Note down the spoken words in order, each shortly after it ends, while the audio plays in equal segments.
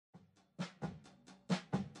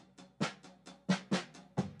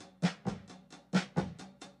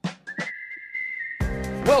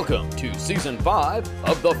Welcome to Season 5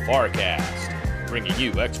 of the FarrCast, bringing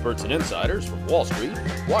you experts and insiders from Wall Street,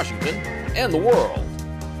 Washington, and the world.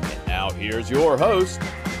 And now here's your host,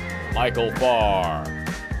 Michael Farr.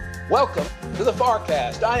 Welcome to the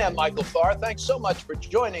FarrCast. I am Michael Farr. Thanks so much for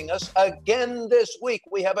joining us again this week.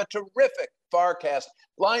 We have a terrific FarrCast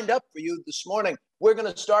lined up for you this morning. We're going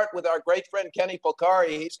to start with our great friend Kenny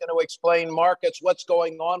Polcari. He's going to explain markets, what's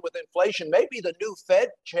going on with inflation, maybe the new Fed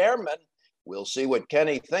chairman. We'll see what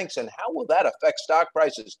Kenny thinks and how will that affect stock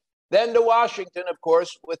prices. Then to Washington, of course,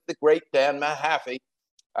 with the great Dan Mahaffee,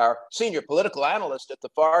 our senior political analyst at the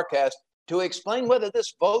FarrCast, to explain whether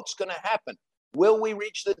this vote's going to happen. Will we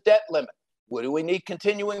reach the debt limit? Do we need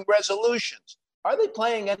continuing resolutions? Are they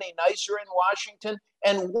playing any nicer in Washington?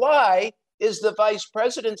 And why is the vice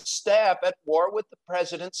president's staff at war with the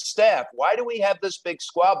president's staff? Why do we have this big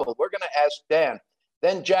squabble? We're going to ask Dan.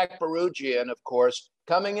 Then Jack Bouroudjian, of course,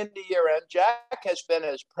 coming into year-end. Jack has been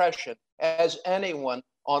as prescient as anyone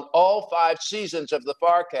on all 5 seasons of the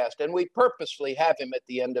FarrCast, and we purposefully have him at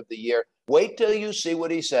the end of the year. Wait till you see what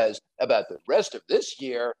he says about the rest of this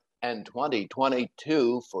year and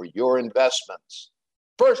 2022 for your investments.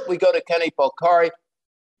 First, we go to Kenny Polcari.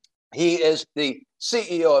 He is the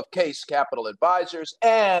CEO of Case Capital Advisors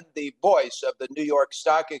and the voice of the New York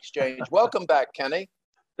Stock Exchange. Welcome back, Kenny.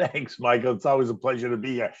 Thanks, Michael. It's always a pleasure to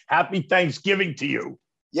be here. Happy Thanksgiving to you.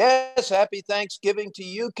 Yes, happy Thanksgiving to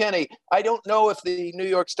you, Kenny. I don't know if the New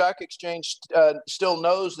York Stock Exchange still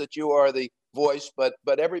knows that you are the voice, but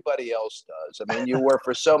everybody else does. I mean, you were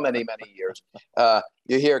for so many years.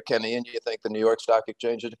 You hear Kenny and you think the New York Stock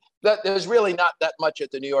Exchange, there's really not that much at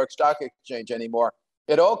the New York Stock Exchange anymore.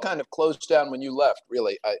 It all kind of closed down when you left,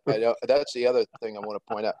 really. That's the other thing I want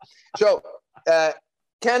to point out. So,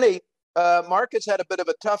 Kenny, markets had a bit of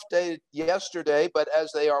a tough day yesterday, but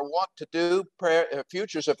as they are wont to do,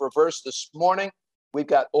 futures have reversed this morning. We've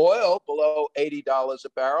got oil below $80 a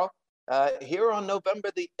barrel. Here on November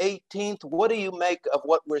the 18th, what do you make of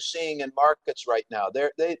what we're seeing in markets right now?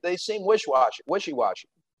 They seem wishy-washy.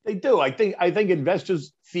 They do. I think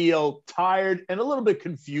investors feel tired and a little bit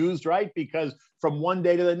confused, right? Because from one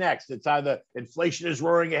day to the next, it's either inflation is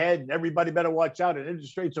roaring ahead and everybody better watch out and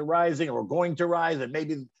interest rates are rising or going to rise and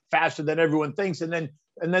maybe faster than everyone thinks. And then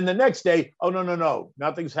the next day, oh, no,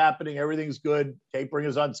 nothing's happening. Everything's good. Tapering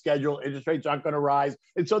is on schedule. Interest rates aren't going to rise.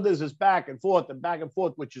 And so there's this back and forth,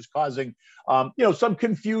 which is causing, some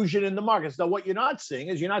confusion in the markets. Now, what you're not seeing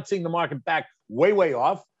is the market back way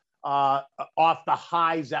off the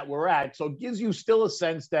highs that we're at. So it gives you still a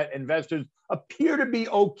sense that investors appear to be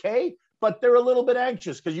okay, but they're a little bit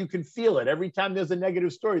anxious because you can feel it. Every time there's a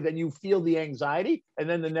negative story, then you feel the anxiety, and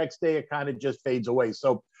then the next day it kind of just fades away.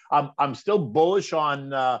 So I'm still bullish on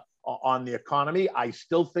the economy. I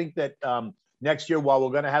still think that next year, while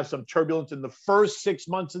we're going to have some turbulence in the first 6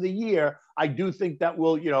 months of the year, I do think that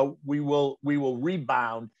we will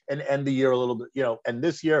rebound and end the year a little bit, and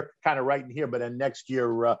this year kind of right in here, but then next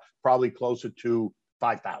year probably closer to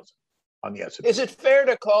 5,000 on the S&P. Is it fair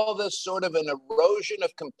to call this sort of an erosion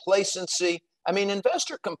of complacency? I mean,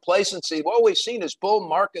 investor complacency, what we've seen is bull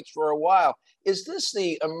markets for a while. Is this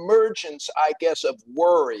the emergence, I guess, of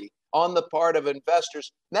worry on the part of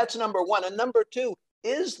investors? That's number one. And number two,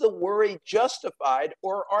 is the worry justified,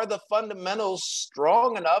 or are the fundamentals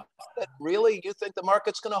strong enough that really you think the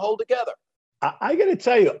market's going to hold together? I got to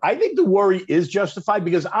tell you, I think the worry is justified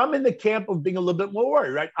because I'm in the camp of being a little bit more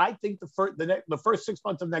worried, right? I think the first 6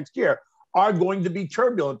 months of next year are going to be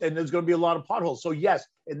turbulent and there's going to be a lot of potholes. So yes,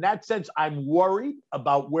 in that sense, I'm worried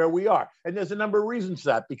about where we are. And there's a number of reasons for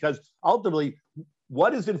that, because ultimately,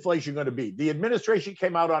 what is inflation going to be? The administration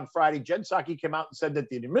came out on Friday. Jen Psaki came out and said that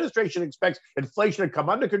the administration expects inflation to come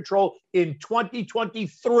under control in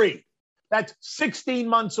 2023. That's 16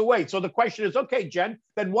 months away. So the question is, okay, Jen,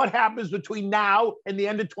 then what happens between now and the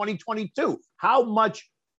end of 2022? How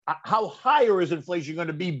higher is inflation going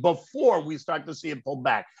to be before we start to see it pull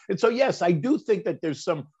back? And so, yes, I do think that there's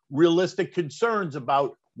some realistic concerns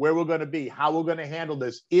about where we're going to be, how we're going to handle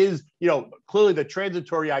this. Clearly the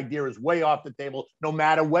transitory idea is way off the table, no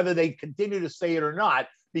matter whether they continue to say it or not,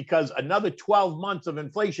 because another 12 months of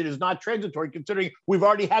inflation is not transitory, considering we've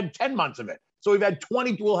already had 10 months of it. So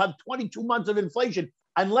we'll have 22 months of inflation.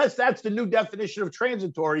 Unless that's the new definition of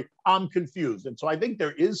transitory, I'm confused. And so I think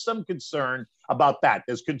there is some concern about that.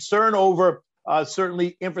 There's concern over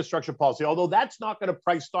certainly infrastructure policy, although that's not going to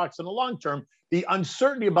price stocks in the long term. The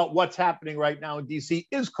uncertainty about what's happening right now in DC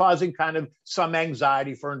is causing kind of some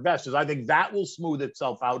anxiety for investors. I think that will smooth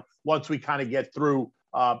itself out once we kind of get through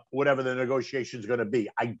whatever the negotiations are going to be.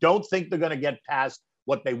 I don't think they're going to get past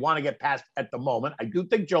what they want to get past at the moment. I do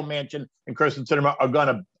think Joe Manchin and Kirsten Sinema are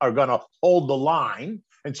going to hold the line.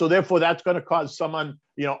 And so therefore that's going to cause some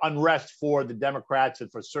unrest for the Democrats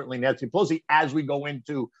and for certainly Nancy Pelosi as we go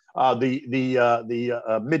into the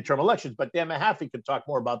midterm elections. But Dan Mahaffee can talk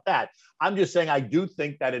more about that. I'm just saying I do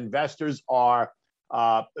think that investors are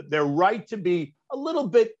they're right to be a little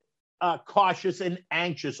bit cautious and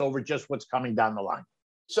anxious over just what's coming down the line.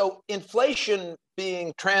 So inflation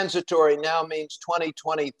being transitory now means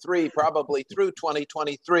 2023, probably through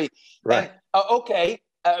 2023. Right. And, okay.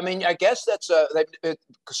 I mean, I guess that's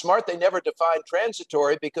smart. They never defined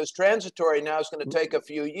transitory because transitory now is going to take a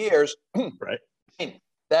few years. Right.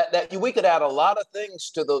 That we could add a lot of things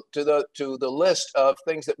to the list of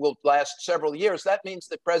things that will last several years. That means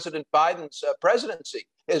that President Biden's presidency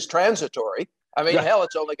is transitory. I mean, hell,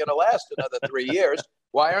 it's only going to last another 3 years.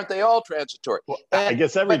 Why aren't they all transitory? Well, I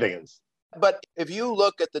guess everything is. But if you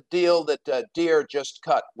look at the deal that Deere just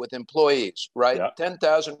cut with employees, right? Yeah.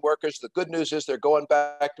 10,000 workers. The good news is they're going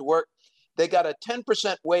back to work. They got a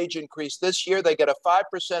 10% wage increase this year. They get a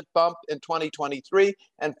 5% bump in 2023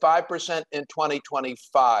 and 5% in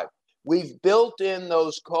 2025. We've built in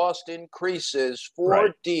those cost increases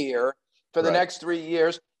for Deere for the next 3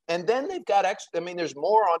 years. And then they've got extra. I mean, there's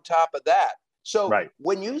more on top of that. So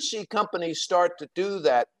when you see companies start to do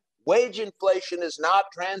that, wage inflation is not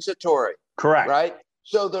transitory. Correct. Right?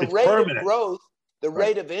 So the it's rate permanent. of growth, the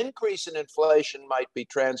rate of increase in inflation might be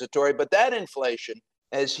transitory, but that inflation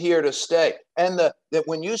is here to stay. And that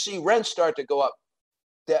when you see rents start to go up,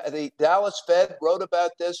 the Dallas Fed wrote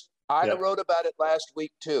about this. I wrote about it last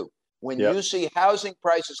week too. When you see housing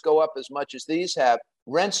prices go up as much as these have,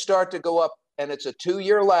 rents start to go up. And it's a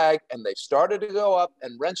 2-year lag, and they started to go up,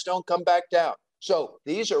 and rents don't come back down. So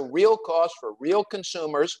these are real costs for real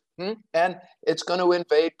consumers, and it's going to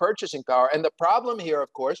invade purchasing power. And the problem here,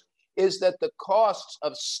 of course, is that the costs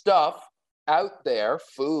of stuff out there,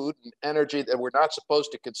 food and energy that we're not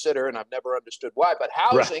supposed to consider, and I've never understood why, but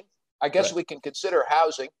housing, I guess we can consider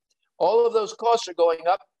housing. All of those costs are going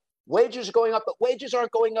up. Wages are going up, but wages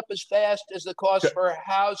aren't going up as fast as the cost for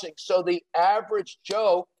housing. So the average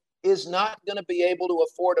Joe is not going to be able to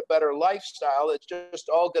afford a better lifestyle. It's just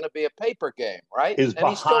all going to be a paper game, right? Is and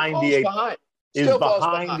behind the eight ball. Is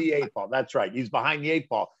behind the 8 ball. That's right. He's behind the 8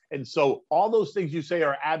 ball. And so all those things you say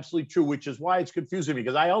are absolutely true, which is why it's confusing me,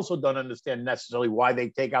 because I also don't understand necessarily why they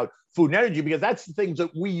take out food and energy, because that's the things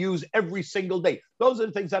that we use every single day. Those are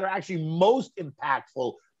the things that are actually most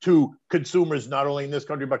impactful to consumers, not only in this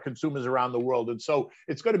country, but consumers around the world. And so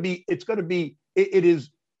it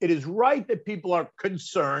is right that people are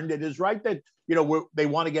concerned. It is right that, they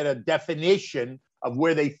want to get a definition of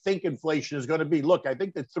where they think inflation is going to be. Look, I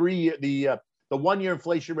think the 1-year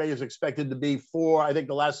inflation rate is expected to be I think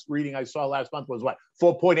the last reading I saw last month was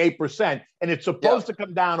 4.8%. And it's supposed to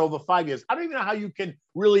come down over 5 years. I don't even know how you can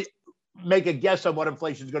really make a guess on what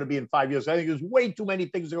inflation is going to be in 5 years. I think there's way too many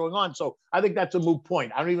things going on. So I think that's a moot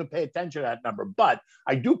point. I don't even pay attention to that number, but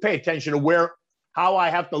I do pay attention to how I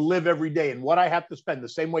have to live every day and what I have to spend, the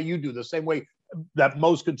same way you do, the same way that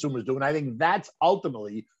most consumers do. And I think that's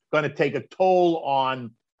ultimately going to take a toll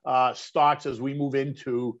on stocks as we move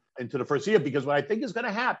into the first year, because what I think is going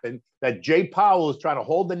to happen, that Jay Powell is trying to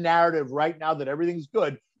hold the narrative right now that everything's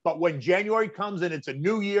good. But when January comes and it's a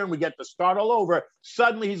new year and we get to start all over,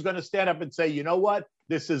 suddenly he's going to stand up and say, you know what?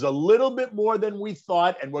 This is a little bit more than we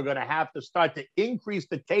thought, and we're going to have to start to increase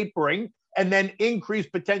the tapering and then increase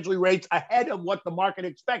potentially rates ahead of what the market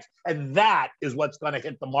expects. And that is what's going to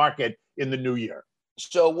hit the market in the new year.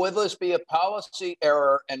 So will this be a policy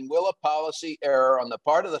error, and will a policy error on the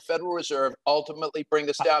part of the Federal Reserve ultimately bring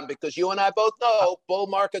us down? Because you and I both know bull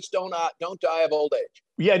markets don't die of old age.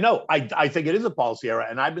 Yeah, no, I think it is a policy error.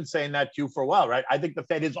 And I've been saying that to you for a while, right? I think the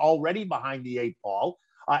Fed is already behind the 8 ball.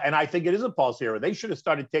 And I think it is a policy error. They should have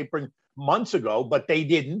started tapering months ago, but they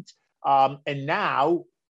didn't. And now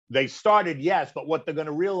they started, yes, but what they're going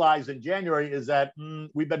to realize in January is that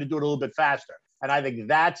we better do it a little bit faster. And I think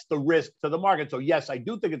that's the risk to the market. So yes, I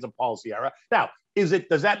do think it's a policy error. Now,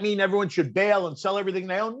 does that mean everyone should bail and sell everything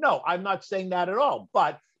they own? No, I'm not saying that at all.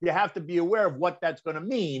 But you have to be aware of what that's going to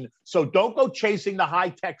mean. So don't go chasing the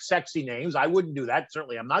high-tech, sexy names. I wouldn't do that.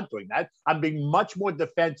 Certainly, I'm not doing that. I'm being much more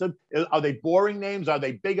defensive. Are they boring names? Are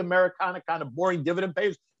they big Americana kind of boring dividend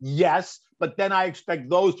payers? Yes. But then I expect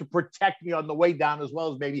those to protect me on the way down, as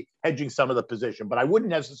well as maybe hedging some of the position. But I wouldn't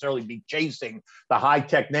necessarily be chasing the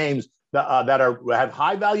high-tech names that have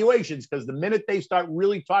high valuations, because the minute they start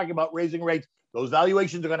really talking about raising rates, those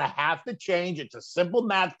valuations are going to have to change. It's a simple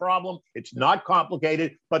math problem. It's not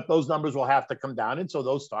complicated, but those numbers will have to come down. And so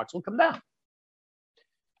those stocks will come down.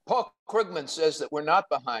 Paul Krugman says that we're not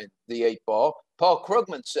behind the eight ball. Paul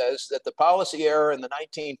Krugman says that the policy error in the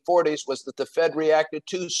 1940s was that the Fed reacted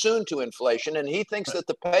too soon to inflation, and he thinks that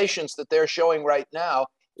the patience that they're showing right now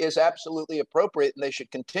is absolutely appropriate, and they should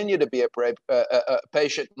continue to be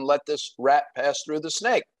patient and let this rat pass through the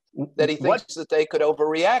snake. That he thinks that they could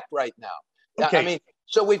overreact right now. Okay. I mean,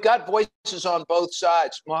 so we've got voices on both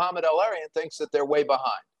sides. Mohammed El-Arian thinks that they're way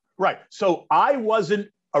behind. Right. So I wasn't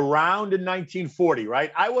around in 1940,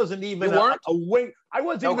 right? I wasn't even a wink. I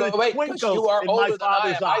wasn't even a twinkle you are in older my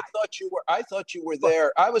father's than I am. eye. I thought you were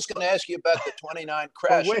there. I was going to ask you about the 29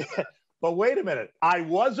 crash. But wait a minute. I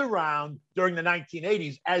was around during the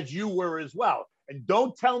 1980s, as you were as well. And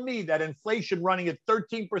don't tell me that inflation running at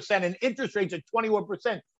 13% and interest rates at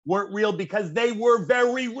 21% weren't real, because they were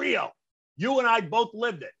very real. You and I both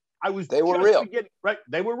lived it. They were real. Right.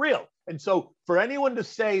 They were real. And so for anyone to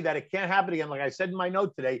say that it can't happen again, like I said in my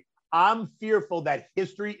note today, I'm fearful that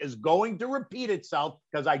history is going to repeat itself,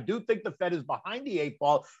 because I do think the Fed is behind the eight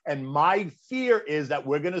ball. And my fear is that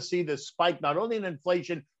we're going to see this spike, not only in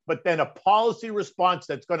inflation, but then a policy response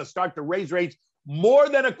that's going to start to raise rates more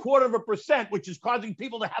than 0.25%, which is causing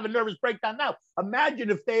people to have a nervous breakdown now. Imagine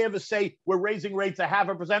if they ever say we're raising rates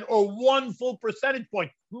 0.5% or 1 full percentage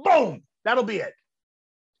point. Boom! That'll be it.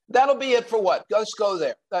 That'll be it for what? Let's go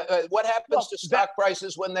there. What happens to stock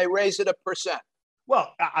prices when they raise it 1%?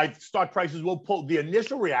 Well, stock prices will pull. The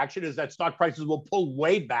initial reaction is that stock prices will pull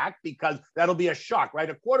way back, because that'll be a shock, right?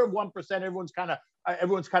 0.25%. Everyone's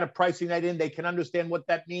kind of pricing that in. They can understand what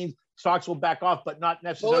that means. Stocks will back off, but not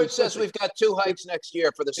necessarily. Bullard says we've got 2 hikes next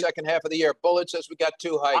year for the second half of the year. Bullard says we got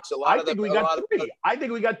 2 hikes. I think we got 3. I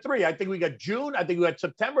think we got 3. I think we got June. I think we got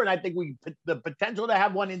September, and I think the potential to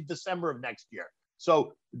have one in December of next year.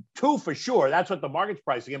 So 2 for sure. That's what the market's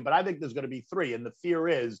pricing in. But I think there's going to be 3, and the fear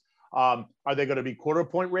is, are they going to be 0.25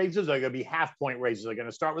 point raises? Are they going to be 0.5 point raises? They're going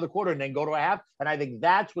to start with 0.25 and then go to 0.5. And I think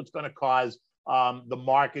that's what's going to cause the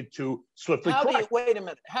market to swiftly correct. Wait a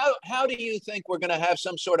minute. How do you think we're going to have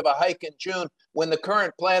some sort of a hike in June when the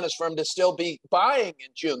current plan is for them to still be buying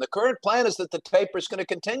in June? The current plan is that the taper is going to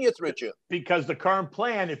continue through June. Because the current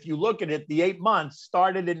plan, if you look at it, the 8 months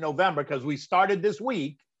started in November, because we started this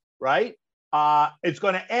week, right? It's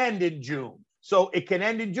going to end in June. So it can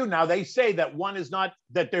end in June. Now, they say that one is not,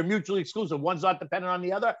 that they're mutually exclusive. One's not dependent on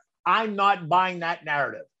the other. I'm not buying that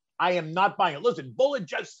narrative. I am not buying it. Listen, Bullard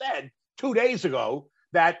just said 2 days ago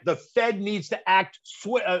that the Fed needs to act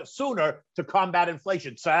sooner to combat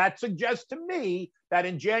inflation. So that suggests to me that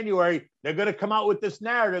in January, they're going to come out with this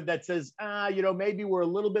narrative that says, maybe we're a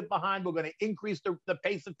little bit behind. We're going to increase the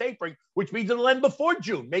pace of tapering, which means it'll end before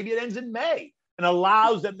June. Maybe it ends in May. And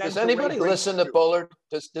allows them. Does anybody listen to Bullard?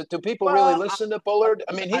 Do people really listen to Bullard?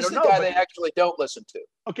 I mean, he's the guy they actually don't listen to.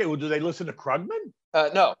 Okay, well, do they listen to Krugman?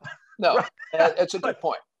 No. It's a good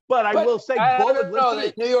point. But I will say, Bullard. No,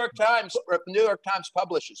 the New York Times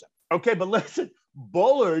publishes him. Okay, but listen,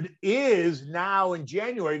 Bullard is now in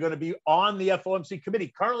January going to be on the FOMC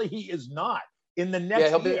committee. Currently, he is not. In the next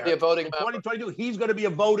he'll year, be a voting member. 2022, he's going to be a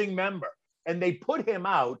voting member. And they put him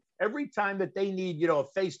out every time that they need, a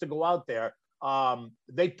face to go out there.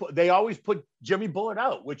 They always put Jimmy Bullard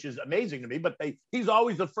out, which is amazing to me, but he's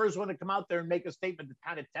always the first one to come out there and make a statement to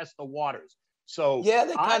kind of test the waters. So yeah,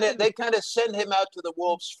 they kind of send him out to the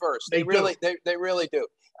wolves first. They really do. They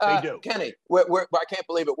do. Kenny, I can't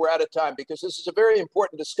believe it. We're out of time, because this is a very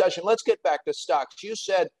important discussion. Let's get back to stocks. You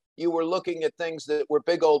said you were looking at things that were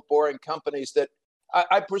big old boring companies that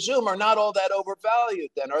I presume are not all that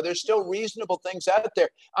overvalued then. Are there still reasonable things out there?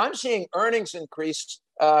 I'm seeing earnings increase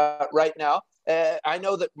right now. I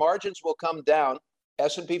know that margins will come down.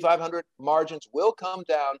 S&P 500 margins will come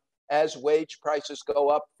down as wage prices go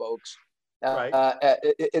up, folks. Right.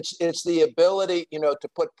 It's the ability, to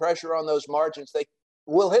put pressure on those margins. They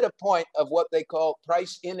will hit a point of what they call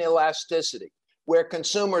price inelasticity, where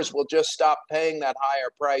consumers will just stop paying that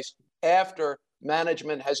higher price after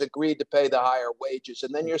management has agreed to pay the higher wages.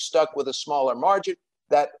 And then you're stuck with a smaller margin.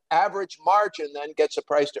 That average margin then gets a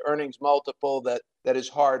price to earnings multiple that is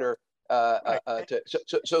harder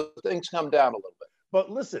so things come down a little bit. But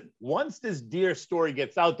listen, once this Deere story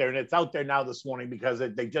gets out there, and it's out there now this morning because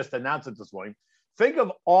they just announced it this morning, think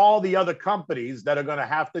of all the other companies that are going to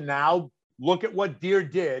have to now look at what Deere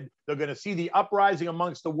did. They're going to see the uprising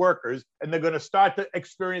amongst the workers, and they're going to start to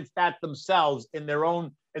experience that themselves in their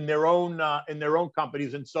own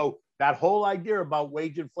companies. And so that whole idea about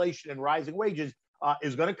wage inflation and rising wages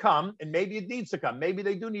is going to come, and maybe it needs to come. Maybe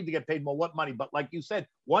they do need to get paid more. What money? But like you said,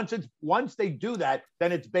 once they do that,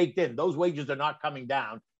 then it's baked in. Those wages are not coming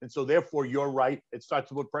down, and so therefore you're right. It starts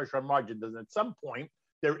to put pressure on margins, and at some point,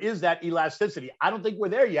 there is that elasticity. I don't think we're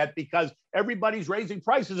there yet because everybody's raising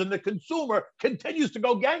prices and the consumer continues to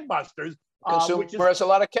go gangbusters. Consumer has a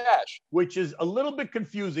lot of cash. Which is a little bit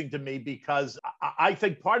confusing to me because I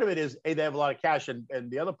think part of it is, A, they have a lot of cash, and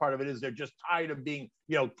the other part of it is they're just tired of being,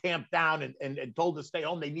 tamped down and told to stay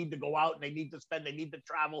home. They need to go out and they need to spend, they need to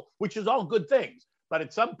travel, which is all good things. But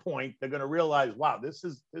at some point, they're going to realize, wow, this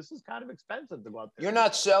is kind of expensive to go out there. You're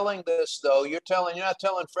not selling this, though. You're not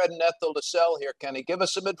telling Fred and Ethel to sell here, Kenny. Give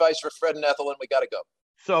us some advice for Fred and Ethel, and we got to go.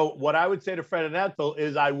 So what I would say to Fred and Ethel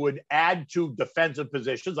is I would add to defensive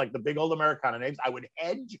positions like the big old Americana names. I would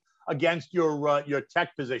hedge against your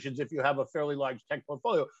tech positions if you have a fairly large tech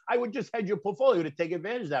portfolio. I would just hedge your portfolio to take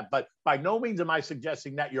advantage of that. But by no means am I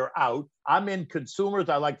suggesting that you're out. I'm in consumers.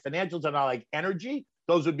 I like financials and I like energy.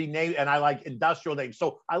 Those would be names, and I like industrial names.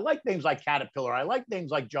 So I like names like Caterpillar. I like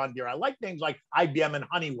names like John Deere. I like names like IBM and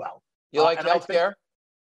Honeywell. You like healthcare?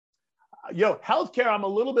 Healthcare, I'm a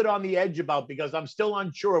little bit on the edge about because I'm still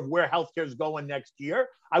unsure of where healthcare is going next year.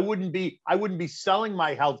 I wouldn't be selling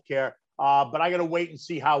my healthcare, but I got to wait and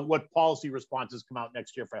see what policy responses come out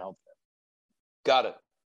next year for healthcare. Got it.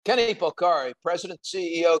 Kenny Polcari, President,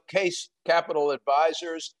 CEO, Case Capital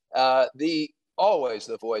Advisors, always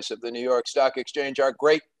the voice of the New York Stock Exchange, our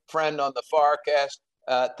great friend on the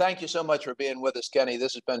FarrCast. Thank you so much for being with us, Kenny.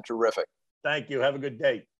 This has been terrific. Thank you. Have a good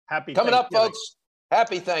day. Happy Coming up, folks.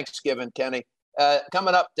 Happy Thanksgiving, Kenny.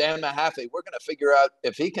 Coming up, Dan Mahaffee. We're going to figure out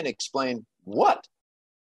if he can explain what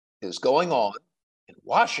is going on in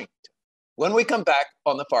Washington when we come back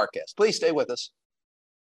on the FarrCast. Please stay with us.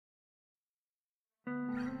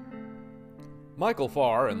 Michael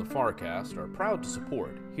Farr and the FarrCast are proud to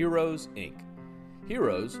support Heroes, Inc.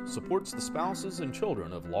 Heroes supports the spouses and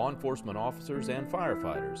children of law enforcement officers and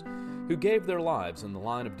firefighters who gave their lives in the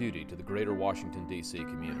line of duty to the greater Washington, D.C.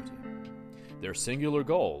 community. Their singular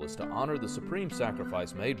goal is to honor the supreme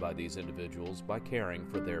sacrifice made by these individuals by caring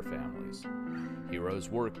for their families. Heroes'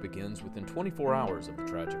 work begins within 24 hours of the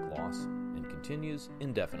tragic loss and continues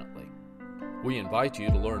indefinitely. We invite you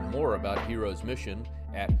to learn more about Heroes' mission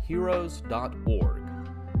at heroes.org.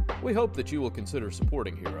 We hope that you will consider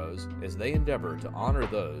supporting Heroes as they endeavor to honor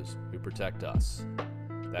those who protect us.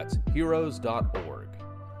 That's heroes.org.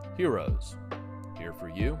 Heroes, here for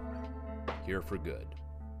you, here for good.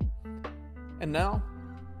 And now,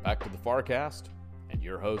 back to the FarrCast and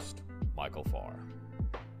your host, Michael Farr.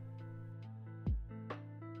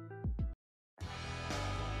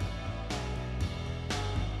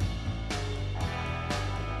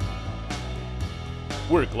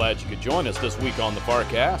 We're glad you could join us this week on the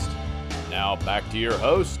FarrCast. Now back to your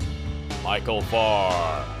host, Michael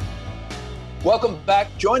Farr. Welcome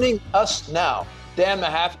back. Joining us now, Dan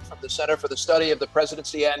Mahaffee from the Center for the Study of the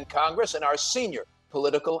Presidency and Congress and our senior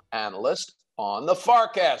political analyst on the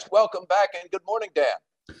FarrCast. Welcome back and good morning, Dan.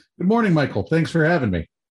 Good morning, Michael. Thanks for having me.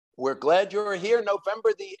 We're glad you're here.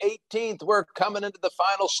 November the 18th, we're coming into the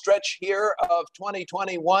final stretch here of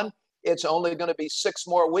 2021. It's only going to be 6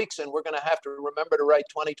 more weeks, and we're going to have to remember to write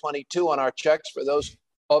 2022 on our checks for those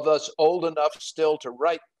of us old enough still to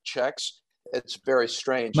write checks. It's very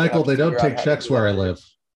strange. Michael, they don't take checks where I live.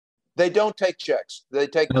 They don't take checks. They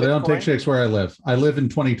take No, Bitcoin? They don't take checks where I live. I live in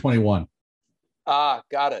 2021. Ah,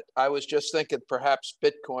 got it. I was just thinking perhaps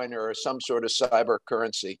Bitcoin or some sort of cyber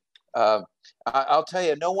currency. I'll tell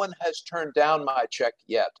you, no one has turned down my check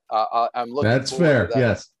yet. I'm looking. That's fair. To that.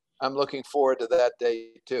 Yes. I'm looking forward to that day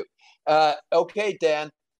too. Okay, Dan.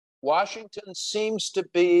 Washington seems to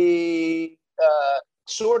be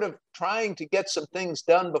sort of trying to get some things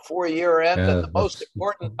done before year end. And the most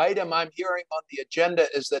important item I'm hearing on the agenda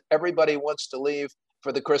is that everybody wants to leave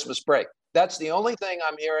for the Christmas break. That's the only thing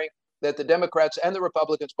I'm hearing that the Democrats and the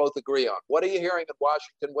Republicans both agree on. What are you hearing in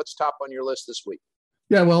Washington? What's top on your list this week?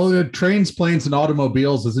 Yeah, well, trains, planes, and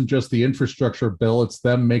automobiles isn't just the infrastructure bill. It's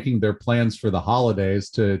them making their plans for the holidays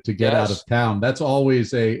to get out of town. That's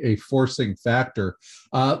always a forcing factor.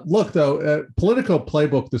 Look, though, Politico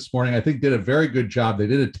Playbook this morning, I think, did a very good job. They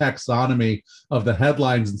did a taxonomy of the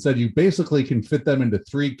headlines and said you basically can fit them into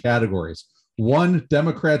 3 categories. 1,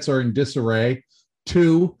 Democrats are in disarray.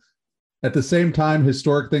 2, at the same time,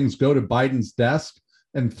 historic things go to Biden's desk.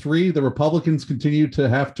 And 3, the Republicans continue to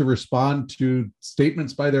have to respond to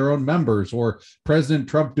statements by their own members or President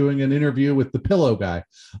Trump doing an interview with the pillow guy.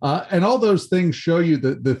 And all those things show you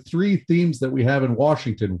the 3 themes that we have in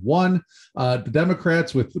Washington. 1, the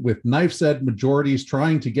Democrats with knife-edge majorities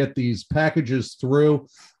trying to get these packages through.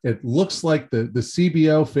 It looks like the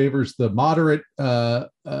CBO favors the moderate, or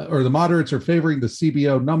the moderates are favoring the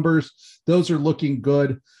CBO numbers. Those are looking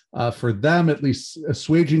good for them, at least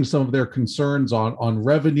assuaging some of their concerns on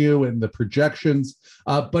revenue and the projections.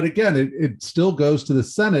 But again, it still goes to the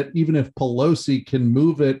Senate, even if Pelosi can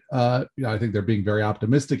move it. I think they're being very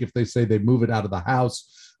optimistic if they say they move it out of the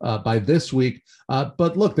House by this week.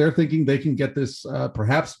 But look, they're thinking they can get this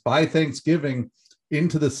perhaps by Thanksgiving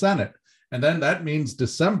into the Senate. And then that means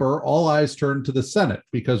December, all eyes turn to the Senate,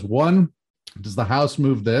 because one, does the House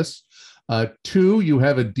move this? Two, you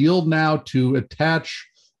have a deal now to attach,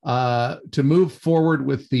 to move forward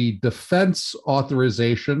with the defense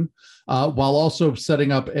authorization, while also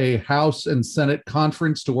setting up a House and Senate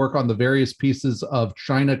conference to work on the various pieces of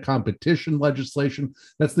China competition legislation.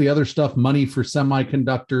 That's the other stuff, money for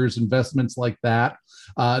semiconductors, investments like that.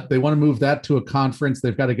 They want to move that to a conference.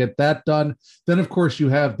 They've got to get that done. Then, of course, you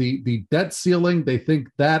have the debt ceiling. They think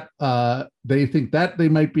that they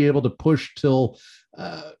might be able to push till,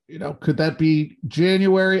 could that be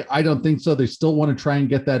January? I don't think so. They still want to try and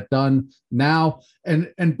get that done now.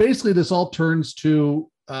 And basically, this all turns to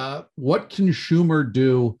what can Schumer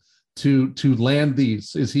do to land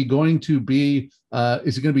these? Is he going to be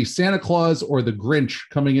Santa Claus or the Grinch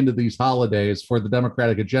coming into these holidays for the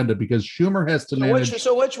Democratic agenda? Because Schumer has to manage.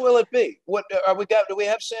 So which will it be? What are we got? Do we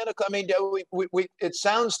have Santa Claus? I mean, it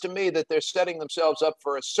sounds to me that they're setting themselves up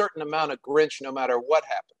for a certain amount of Grinch, no matter what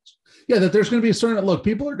happens. Yeah, that there's going to be a certain look.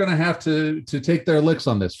 People are going to have to take their licks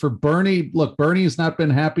on this. For Bernie, look, Bernie's not been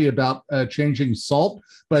happy about changing SALT,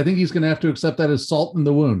 but I think he's going to have to accept that as salt in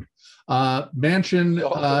the wound. Manchin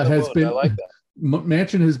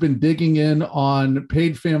has been digging in on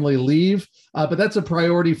paid family leave, but that's a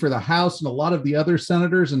priority for the House and a lot of the other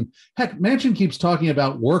senators. And heck, Manchin keeps talking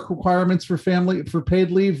about work requirements for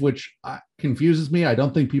paid leave, which confuses me. I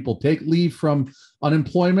don't think people take leave from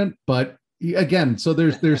unemployment, but again, so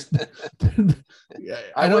there's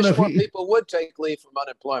I don't know if more people would take leave from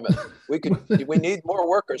unemployment. We need more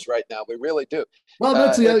workers right now. We really do. Well,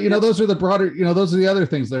 that's those are the broader, those are the other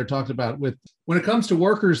things that are talked about with when it comes to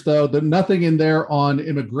workers, though, nothing in there on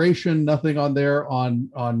immigration, nothing on there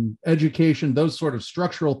on education, those sort of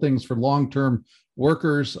structural things for long-term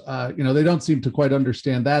workers. They don't seem to quite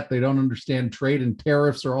understand that. They don't understand trade and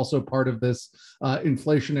tariffs are also part of this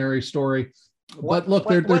inflationary story. But look,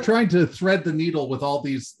 they're trying to thread the needle with all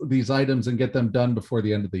these items and get them done before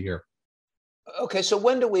the end of the year. Okay, so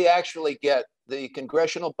when do we actually get the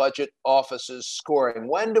Congressional Budget Office's scoring?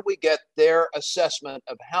 When do we get their assessment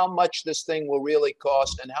of how much this thing will really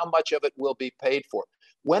cost and how much of it will be paid for?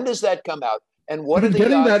 When does that come out? And what we've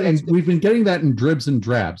been getting that in dribs and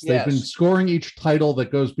drabs. Yes. They've been scoring each title that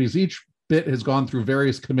goes, because each bit has gone through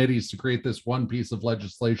various committees to create this one piece of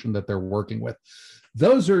legislation that they're working with.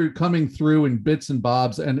 Those are coming through in bits and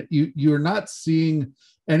bobs, and you're not seeing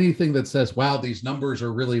anything that says, wow, these numbers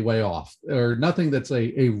are really way off, or nothing that's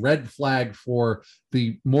a red flag for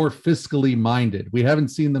the more fiscally minded. We haven't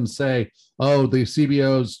seen them say, oh, the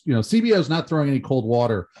CBO's not throwing any cold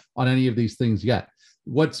water on any of these things yet.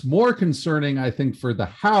 What's more concerning, I think, for the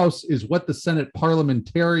House is what the Senate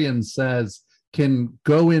parliamentarian says can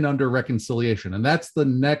go in under reconciliation. And that's the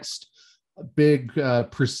next big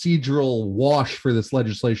procedural wash for this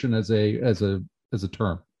legislation as a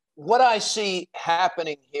term. What I see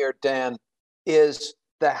happening here, Dan, is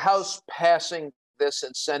the House passing this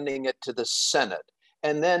and sending it to the Senate.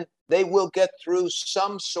 And then they will get through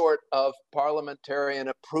some sort of parliamentarian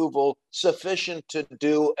approval sufficient to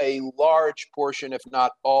do a large portion, if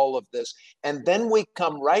not all of this. And then we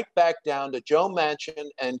come right back down to Joe Manchin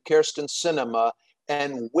and Kyrsten Sinema.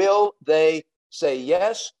 And will they say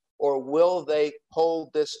yes, or will they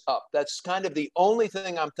hold this up? That's kind of the only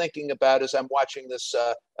thing I'm thinking about as I'm watching this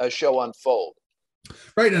show unfold.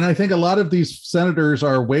 Right. And I think a lot of these senators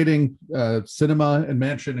are waiting, Sinema and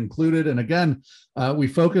Manchin included. And again, we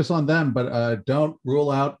focus on them, but don't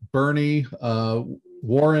rule out Bernie,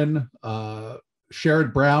 Warren,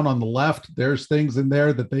 Sherrod Brown on the left. There's things in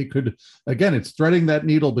there that they could, again, it's threading that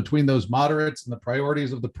needle between those moderates and the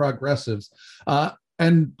priorities of the progressives.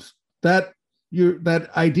 And that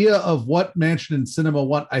idea of what Manchin and Sinema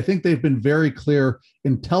want, I think they've been very clear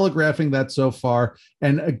in telegraphing that so far.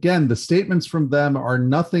 And again, the statements from them are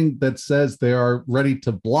nothing that says they are ready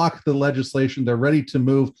to block the legislation. They're ready to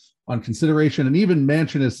move on consideration. And even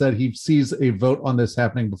Manchin has said he sees a vote on this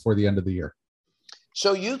happening before the end of the year.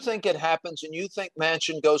 So you think it happens, and you think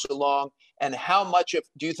Manchin goes along, and how much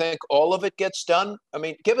do you think all of it gets done? I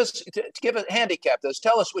mean, give a handicap this.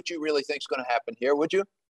 Tell us what you really think is going to happen here, would you?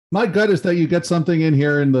 My gut is that you get something in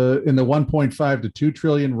here in the 1.5 to 2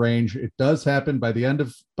 trillion range. It does happen by the end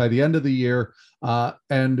of the year,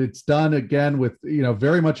 and it's done again with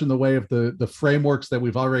very much in the way of the frameworks that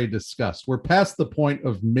we've already discussed. We're past the point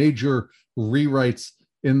of major rewrites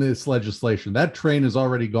in this legislation. That train has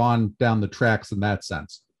already gone down the tracks in that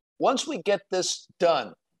sense. Once we get this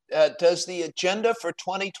done, does the agenda for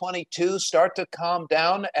 2022 start to calm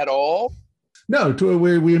down at all? No,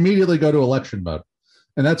 we immediately go to election mode.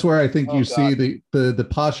 And that's where I think see the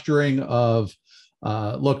posturing of,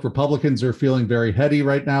 look, Republicans are feeling very heady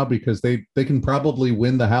right now because they can probably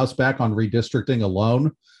win the House back on redistricting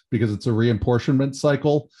alone because it's a reapportionment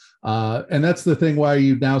cycle. And that's the thing why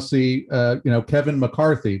you now see, Kevin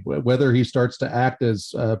McCarthy, whether he starts to act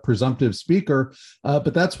as presumptive speaker,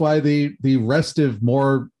 but that's why the restive,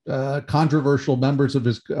 more controversial members of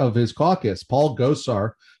his caucus, Paul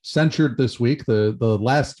Gosar, censured this week. The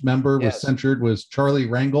last member was censured was Charlie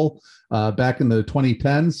Rangel back in the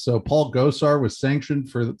 2010s. So Paul Gosar was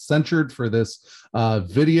censured for this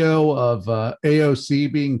video of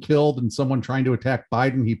AOC being killed and someone trying to attack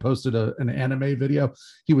Biden. He posted an anime video.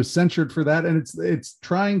 He was censured for that, and it's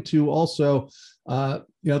trying to also the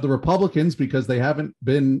Republicans, because they haven't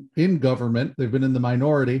been in government, they've been in the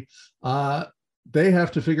minority. They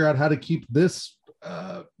have to figure out how to keep this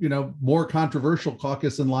more controversial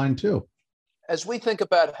caucus in line too. As we think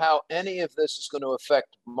about how any of this is going to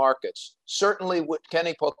affect markets, certainly what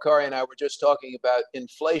Kenny Polcari and I were just talking about,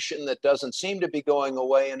 inflation that doesn't seem to be going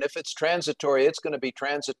away. And if it's transitory, it's going to be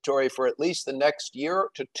transitory for at least the next year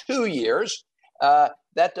to 2 years.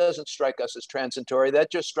 That doesn't strike us as transitory.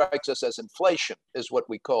 That just strikes us as inflation, is what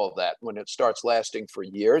we call that, when it starts lasting for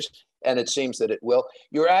years. And it seems that it will.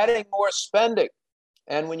 You're adding more spending.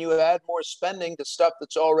 And when you add more spending to stuff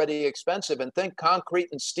that's already expensive, and think concrete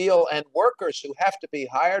and steel and workers who have to be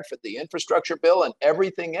hired for the infrastructure bill and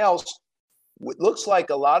everything else, it looks like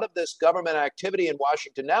a lot of this government activity in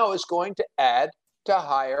Washington now is going to add to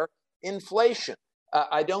higher inflation.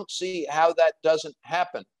 I don't see how that doesn't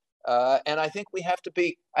happen. And I think we have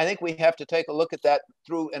to take a look at that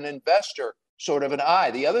through an investor sort of an eye.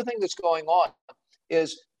 The other thing that's going on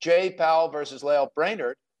is Jay Powell versus Lael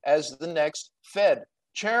Brainerd as the next Fed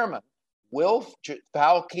chairman. Will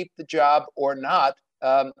Powell keep the job or not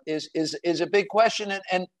is a big question.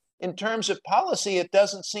 And in terms of policy, it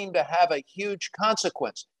doesn't seem to have a huge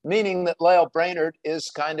consequence, meaning that Lael Brainerd is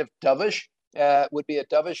kind of dovish, would be a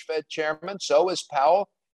dovish Fed chairman. So is Powell.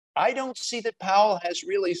 I don't see that Powell has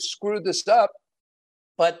really screwed this up,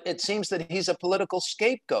 but it seems that he's a political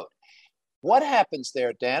scapegoat. What happens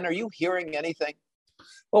there, Dan? Are you hearing anything?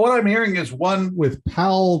 Well, what I'm hearing is, one, with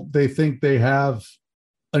Powell, they think they have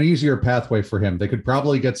an easier pathway for him. They could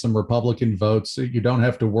probably get some Republican votes. You don't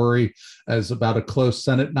have to worry as about a close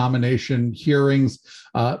Senate nomination hearings.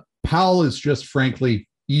 Powell is just frankly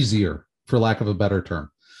easier, for lack of a better term.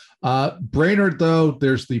 Brainerd, though,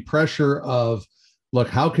 there's the pressure of, look,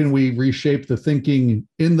 how can we reshape the thinking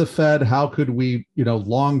in the Fed? How could we,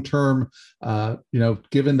 long-term,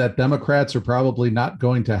 given that Democrats are probably not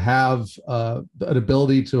going to have an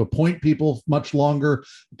ability to appoint people much longer,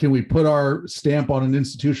 can we put our stamp on an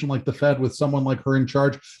institution like the Fed with someone like her in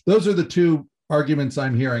charge? Those are the two arguments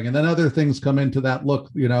I'm hearing. And then other things come into that. Look,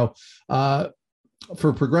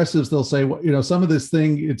 for progressives, they'll say, some of this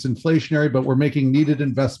thing, it's inflationary, but we're making needed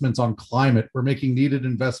investments on climate. We're making needed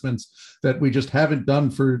investments that we just haven't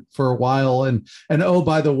done for a while. And oh,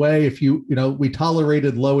 by the way, if we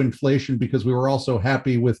tolerated low inflation because we were also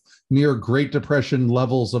happy with near Great Depression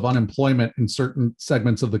levels of unemployment in certain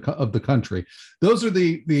segments of the country. Those are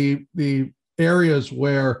the areas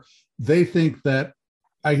where they think that.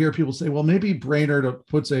 I hear people say, well, maybe Brainerd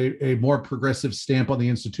puts a more progressive stamp on the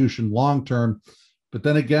institution long term. But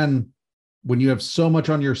then again, when you have so much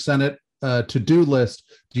on your Senate to-do list,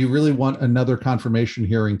 do you really want another confirmation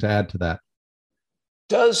hearing to add to that?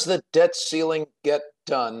 Does the debt ceiling get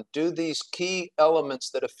done? Do these key elements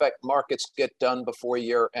that affect markets get done before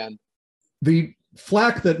year end? The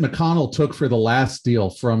flack that McConnell took for the last deal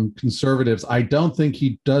from conservatives, I don't think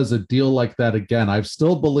he does a deal like that again. I've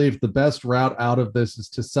still believed the best route out of this is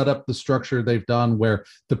to set up the structure they've done where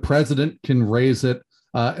the president can raise it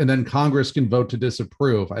and then Congress can vote to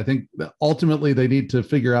disapprove. I think that ultimately they need to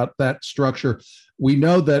figure out that structure. We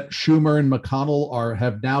know that Schumer and McConnell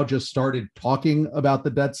have now just started talking about the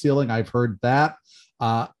debt ceiling. I've heard that.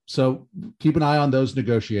 So keep an eye on those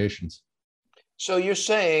negotiations. So you're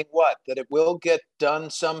saying what? That it will get done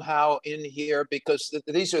somehow in here because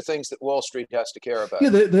these are things that Wall Street has to care about. Yeah,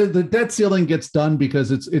 the debt ceiling gets done because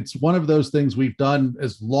it's one of those things we've done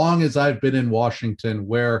as long as I've been in Washington,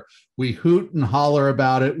 where we hoot and holler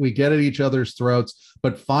about it, we get at each other's throats,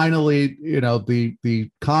 but finally, the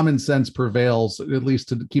common sense prevails, at least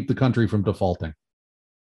to keep the country from defaulting.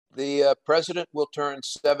 The president will turn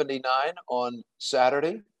 79 on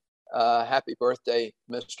Saturday. Happy birthday,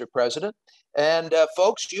 Mr. President. And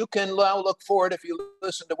folks, you can now look forward, if you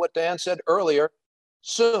listen to what Dan said earlier,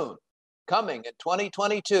 soon, coming in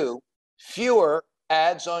 2022, fewer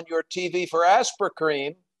ads on your TV for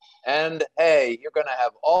Aspercream. And hey, you're going to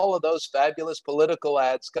have all of those fabulous political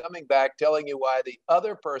ads coming back telling you why the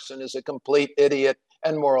other person is a complete idiot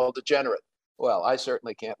and moral degenerate. Well, I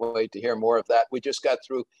certainly can't wait to hear more of that. We just got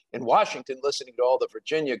through in Washington listening to all the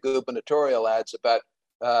Virginia gubernatorial ads about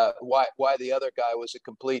why the other guy was a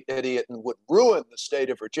complete idiot and would ruin the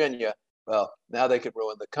state of Virginia. Well, now they could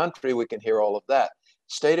ruin the country. We can hear all of that.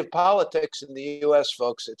 State of politics in the U.S.,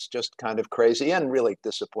 folks, it's just kind of crazy and really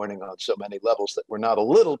disappointing on so many levels that we're not a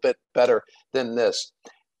little bit better than this.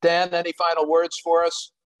 Dan, any final words for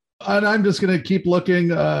us? And I'm just going to keep looking.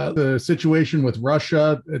 The situation with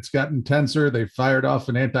Russia, it's gotten tenser. They fired off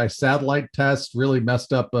an anti-satellite test, really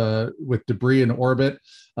messed up with debris in orbit.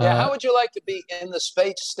 Yeah, how would you like to be in the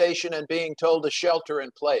space station and being told to shelter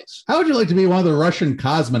in place? How would you like to be one of the Russian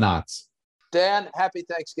cosmonauts? Dan, happy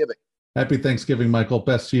Thanksgiving. Happy Thanksgiving, Michael.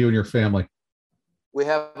 Best to you and your family. We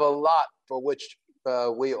have a lot for which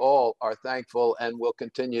we all are thankful and will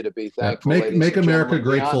continue to be thankful. Make America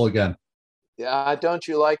grateful again. Yeah, don't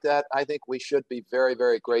you like that? I think we should be very,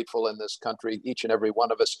 very grateful in this country, each and every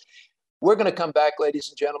one of us. We're going to come back, ladies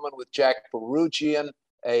and gentlemen, with Jack Bouroudjian,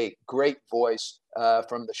 a great voice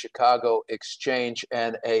from the Chicago Exchange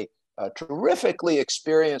and a terrifically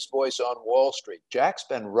experienced voice on Wall Street. Jack's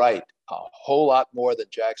been right a whole lot more than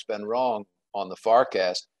Jack's been wrong on the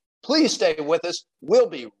FarrCast. Please stay with us. We'll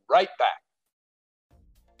be right back.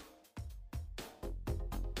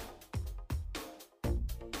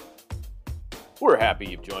 We're happy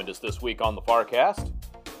you've joined us this week on the FarrCast.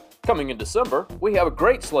 Coming in December, we have a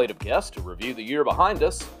great slate of guests to review the year behind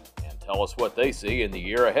us and tell us what they see in the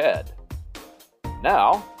year ahead.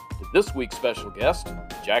 Now, to this week's special guest,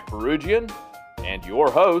 Jack Bouroudjian, and your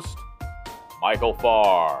host, Michael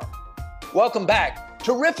Farr. Welcome back.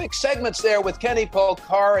 Terrific segments there with Kenny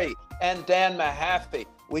Polcari and Dan Mahaffee.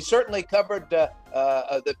 We certainly covered the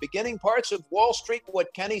beginning parts of Wall Street, what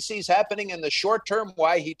Kenny sees happening in the short term,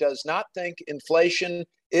 why he does not think inflation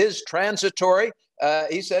is transitory.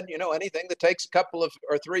 He said, anything that takes a couple of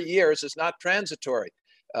or 3 years is not transitory.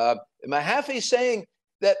 Mahaffee saying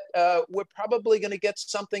that we're probably going to get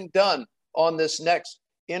something done on this next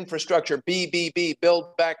infrastructure, BBB,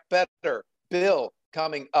 Build Back Better bill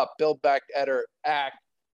coming up, Build Back Better Act,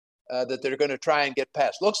 that they're going to try and get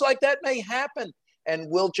passed. Looks like that may happen.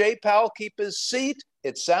 And will Jay Powell keep his seat?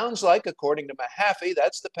 It sounds like, according to Mahaffee,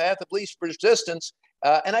 that's the path of least resistance.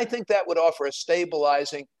 And I think that would offer a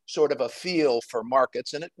stabilizing sort of a feel for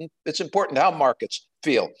markets. And it's important how markets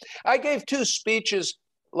feel. I gave 2 speeches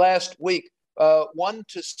last week, one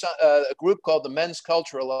to a group called the Men's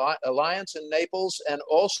Cultural Alliance in Naples, and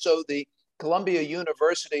also the Columbia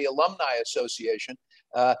University Alumni Association.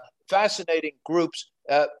 Fascinating groups.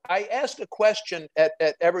 I asked a question at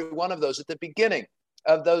every one of those at the beginning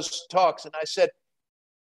of those talks, and I said,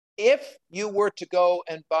 if you were to go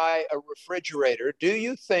and buy a refrigerator, do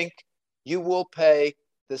you think you will pay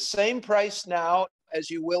the same price now as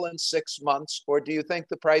you will in 6 months, or do you think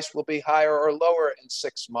the price will be higher or lower in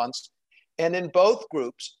 6 months? And in both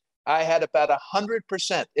groups, I had about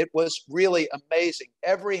 100%. It was really amazing.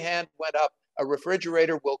 Every hand went up. A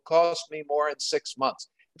refrigerator will cost me more in 6 months.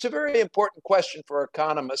 It's a very important question for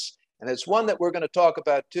economists, and it's one that we're going to talk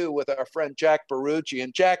about, too, with our friend Jack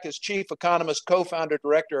Bouroudjian. Jack is chief economist, co-founder,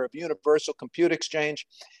 director of Universal Compute Exchange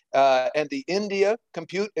and the India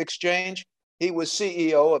Compute Exchange. He was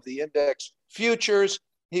CEO of the Index Futures.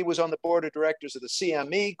 He was on the board of directors of the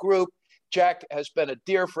CME Group. Jack has been a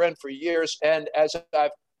dear friend for years, and as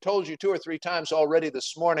I've told you 2 or 3 times already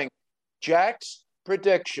this morning, Jack's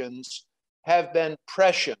predictions have been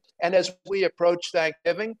prescient. And as we approach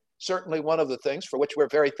Thanksgiving, certainly one of the things for which we're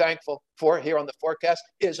very thankful for here on the FarrCast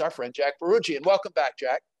is our friend Jack Bouroudjian. Welcome back,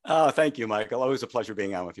 Jack. Oh, thank you, Michael. Always a pleasure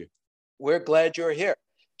being on with you. We're glad you're here.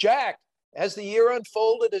 Jack, has the year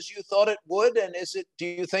unfolded as you thought it would? And do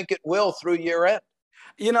you think it will through year end?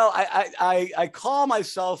 I call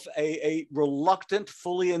myself a reluctant,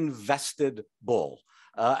 fully invested bull.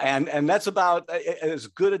 And that's about as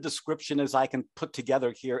good a description as I can put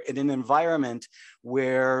together here in an environment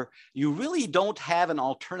where you really don't have an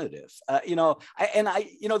alternative. There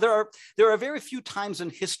are very few times in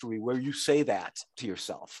history where you say that to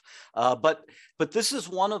yourself. But this is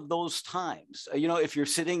one of those times. If you're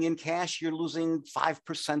sitting in cash, you're losing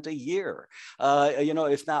 5% a year.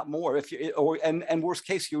 If not more. And worst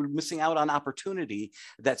case, you're missing out on opportunity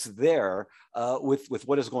that's there with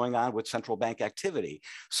what is going on with central bank activity.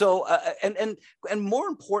 So and more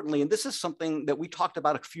importantly, and this is something that we talked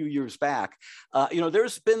about a few years back.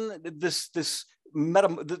 There's been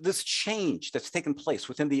this change that's taken place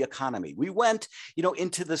within the economy. We went,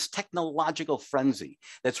 into this technological frenzy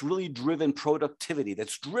that's really driven productivity,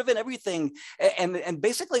 that's driven everything, and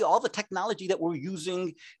basically all the technology that we're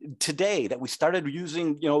using today, that we started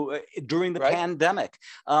using, during the pandemic,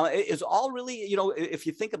 is all really, if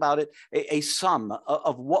you think about it, a sum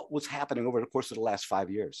of what was happening over the course of the last 5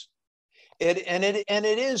 years. It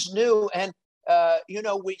is new, and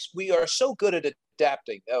we are so good at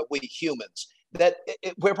adapting, we humans, that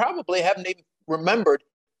we probably haven't even remembered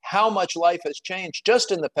how much life has changed just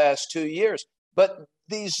in the past 2 years. But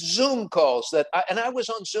these Zoom calls I was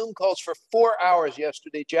on Zoom calls for 4 hours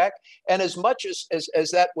yesterday, Jack, and as much as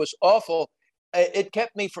that was awful, it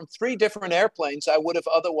kept me from 3 different airplanes I would have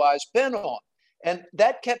otherwise been on. And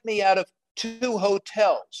that kept me out of 2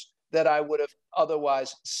 hotels that I would have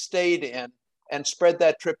otherwise stayed in, and spread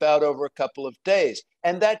that trip out over a couple of days.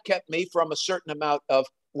 And that kept me from a certain amount of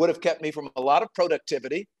would have kept me from a lot of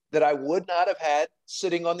productivity that I would not have had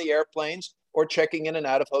sitting on the airplanes or checking in and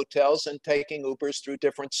out of hotels and taking Ubers through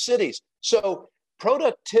different cities. So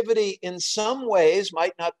productivity in some ways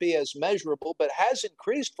might not be as measurable, but has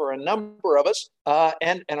increased for a number of us,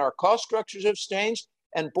 and our cost structures have changed.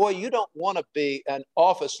 And boy, you don't want to be an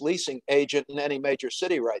office leasing agent in any major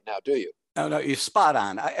city right now, do you? No, you're spot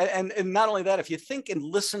on. And not only that, if you think and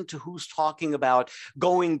listen to who's talking about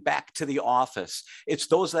going back to the office, it's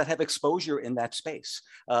those that have exposure in that space,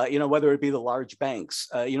 whether it be the large banks,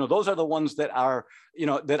 those are the ones that are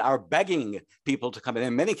begging people to come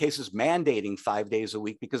in many cases mandating 5 days a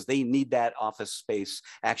week because they need that office space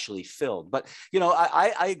actually filled. But,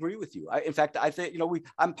 I agree with you. In fact, I think,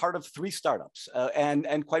 I'm part of 3 startups,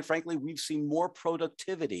 and quite frankly, we've seen more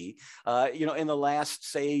productivity, in the last,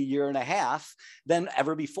 say, year and a half than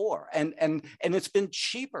ever before. And it's been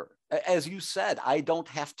cheaper. As you said, I don't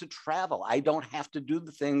have to travel. I don't have to do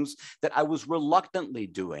the things that I was reluctantly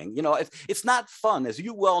doing. It's not fun, as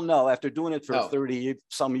you well know, after doing it for 30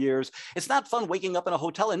 some years. It's not fun waking up in a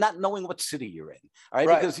hotel and not knowing what city you're in, all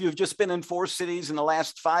right? Because you've just been in 4 cities in the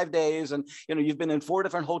last 5 days, and you've been in 4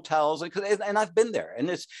 different hotels, and I've been there. And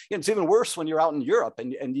it's even worse when you're out in Europe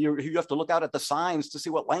and you have to look out at the signs to see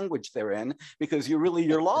what language they're in, because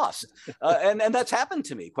you're lost. And that's happened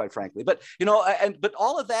to me, quite frankly. But but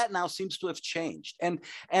all of that now seems to have changed, and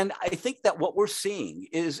I think that what we're seeing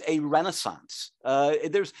is a renaissance.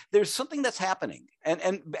 There's something that's happening,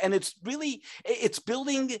 and it's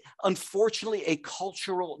building, unfortunately, a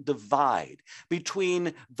cultural divide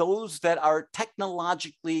between those that are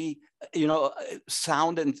technologically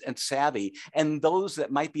sound and savvy, and those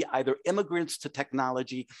that might be either immigrants to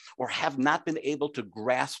technology or have not been able to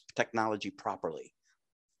grasp technology properly.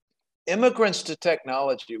 Immigrants to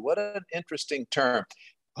technology, what an interesting term.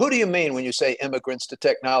 Who do you mean when you say immigrants to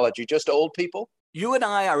technology? Just old people? You and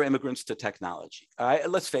I are immigrants to technology. All right,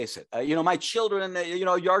 let's face it. My children,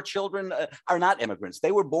 your children are not immigrants.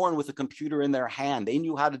 They were born with a computer in their hand. They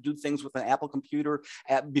knew how to do things with an Apple computer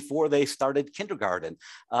before they started kindergarten.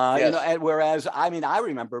 Yes. Whereas, I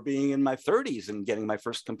remember being in my 30s and getting my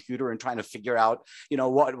first computer and trying to figure out,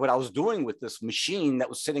 what I was doing with this machine that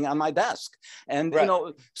was sitting on my desk. And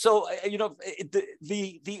the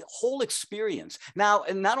whole experience. Now,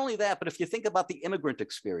 and not only that, but if you think about the immigrant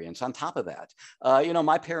experience on top of that.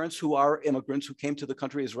 My parents, who are immigrants who came to the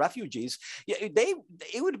country as refugees,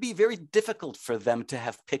 it would be very difficult for them to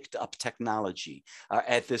have picked up technology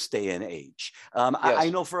at this day and age. Yes. I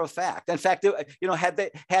know for a fact. In fact,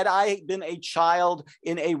 had I been a child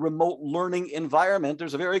in a remote learning environment,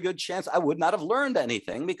 there's a very good chance I would not have learned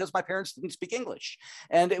anything because my parents didn't speak English,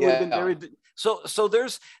 and it would have been very. So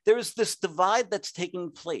there's this divide that's taking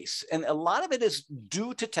place, and a lot of it is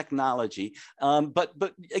due to technology. But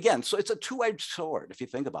again, so it's a two-edged sword, if you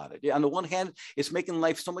think about it. On the one hand, it's making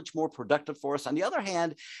life so much more productive for us. On the other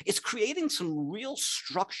hand, it's creating some real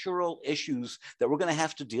structural issues that we're going to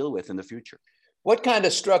have to deal with in the future. What kind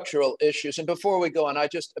of structural issues? And before we go on,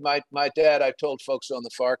 my dad, I told folks on the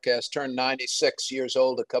FarrCast, turned 96 years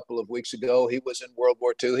old a couple of weeks ago. He was in World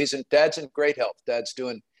War II. Dad's in great health. Dad's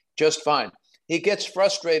doing just fine. He gets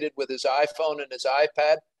frustrated with his iPhone and his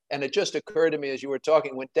iPad. And it just occurred to me as you were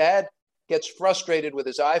talking, when Dad gets frustrated with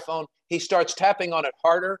his iPhone. He starts tapping on it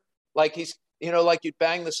harder, like he's, like you'd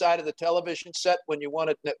bang the side of the television set when you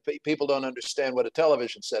wanted. People don't understand what a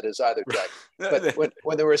television set is either, Jack. But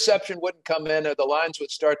when the reception wouldn't come in, or the lines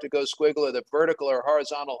would start to go squiggle, or the vertical or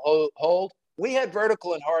horizontal hold, we had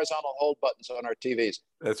vertical and horizontal hold buttons on our TVs.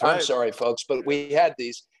 That's right. I'm sorry, folks, but we had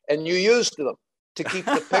these, and you used them to keep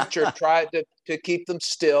the picture, tried to keep them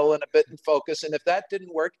still and a bit in focus. And if that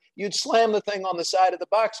didn't work, you'd slam the thing on the side of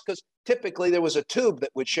the box, because typically there was a tube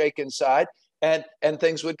that would shake inside, and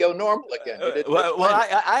things would go normal again.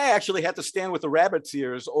 I actually had to stand with the rabbit's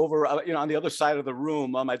ears over, on the other side of the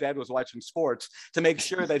room while my dad was watching sports to make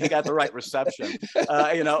sure that he got the right reception.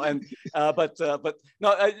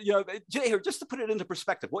 Jay, here, just to put it into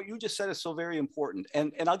perspective, what you just said is so very important.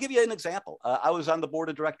 And I'll give you an example. I was on the board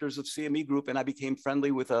of directors of CME Group, and I became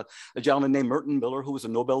friendly with a gentleman named Merton Miller, who was a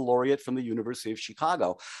Nobel laureate from the University of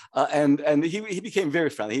Chicago. And he became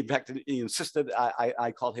very friendly. In fact, he insisted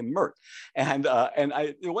I call him Mert. And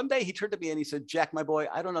one day he turned to me and he said, "Jack, my boy,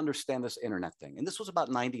 I don't understand this internet thing." And this was about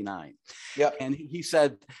 99. Yeah. And he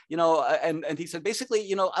said, and he said, basically,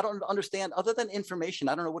 I don't understand, other than information,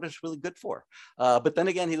 I don't know what it's really good for. But then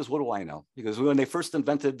again, he goes, "What do I know?" Because when they first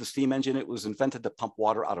invented the steam engine, it was invented to pump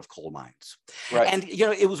water out of coal mines. Right. And,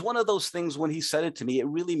 it was one of those things, when he said it to me, it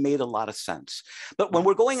really made a lot of sense. But when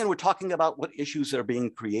we're going and we're talking about what issues are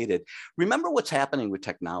being created, remember what's happening with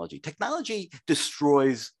technology. Technology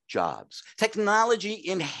destroys jobs. Technology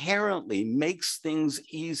inherently makes things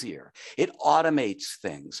easier. It automates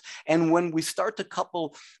things. And when we start to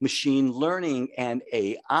couple machine learning and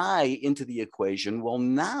AI into the equation, well,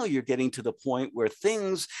 now you're getting to the point where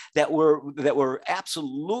things that were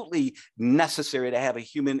absolutely necessary to have a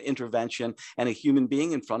human intervention and a human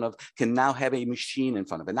being in front of can now have a machine in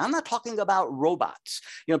front of it. Now, I'm not talking about robots.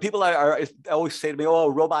 People are always say to me, "Oh,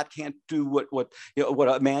 a robot can't do what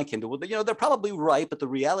a man can do." Well, they're probably right, but the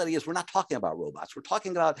reality is we're not talking about robots. We're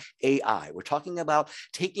talking about AI. We're talking about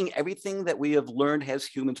taking everything that we have learned as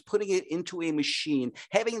humans, putting it into a machine,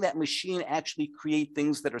 having that machine actually create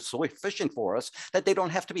things that are so efficient for us that they don't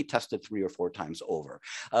have to be tested 3 or 4 times over.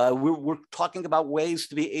 We're talking about ways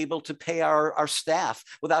to be able to pay our staff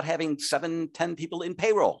without having 7, 10 people in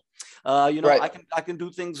payroll. Right. I can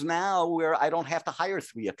do things now where I don't have to hire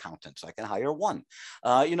 3 accountants. I can hire 1.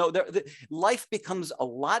 Life becomes a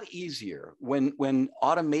lot easier when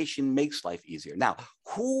automation makes life easier. Now,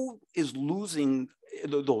 who is losing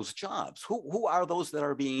those jobs? Who are those that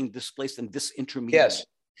are being displaced and disintermediated? Yes.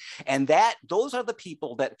 And those are the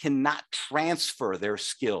people that cannot transfer their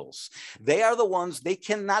skills. They are the ones, they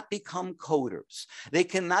cannot become coders. They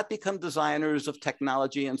cannot become designers of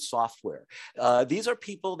technology and software. These are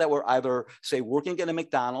people that were either, say, working in a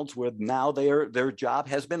McDonald's, where now their job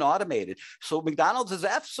has been automated. So McDonald's is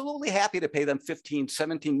absolutely happy to pay them $15,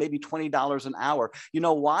 $17, maybe $20 an hour. You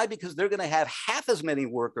know why? Because they're going to have half as many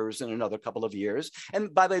workers in another couple of years.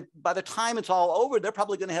 And by the time it's all over, they're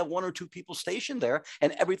probably going to have 1 or 2 people stationed there,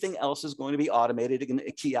 and everything else is going to be automated in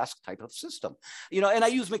a kiosk type of system. And I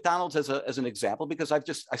use McDonald's as an example because I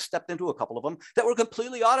stepped into a couple of them that were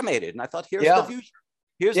completely automated, and I thought, here's the future.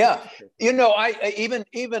 Here's the future. I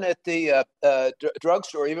even at the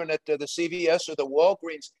drugstore, even at the CVS or the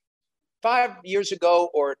Walgreens, 5 years ago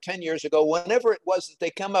or 10 years ago, whenever it was that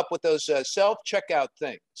they come up with those self-checkout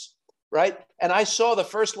things, right? And I saw the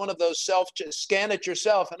first one of those scan it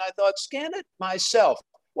yourself, and I thought, scan it myself.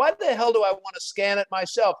 Why the hell do I want to scan it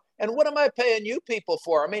myself? And what am I paying you people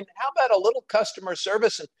for? I mean, how about a little customer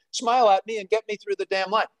service and smile at me and get me through the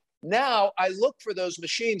damn line? Now I look for those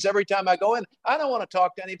machines every time I go in. I don't want to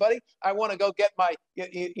talk to anybody. I want to go get my,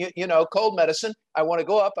 cold medicine. I want to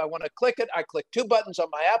go up. I want to click it. I click 2 buttons on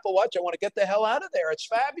my Apple Watch. I want to get the hell out of there. It's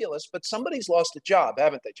fabulous. But somebody's lost a job,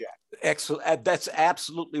 haven't they, Jack? Excellent. That's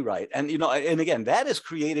absolutely right. And, and again, that is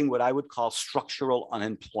creating what I would call structural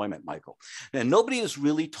unemployment, Michael. And nobody is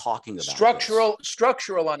really talking about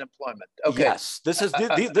structural unemployment. Okay. Yes, this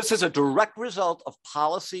is a direct result of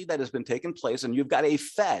policy that has been taking place. And you've got a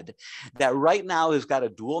Fed that right now has got a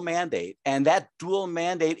dual mandate, and that dual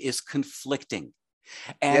mandate is conflicting.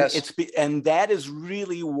 And yes. And that is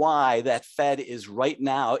really why that Fed is right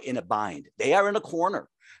now in a bind. They are in a corner.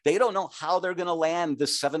 They don't know how they're going to land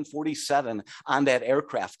this 747 on that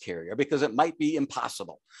aircraft carrier, because it might be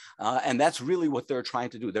impossible. And that's really what they're trying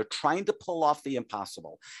to do. They're trying to pull off the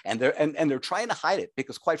impossible, and they're trying to hide it,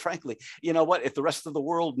 because quite frankly, you know what, if the rest of the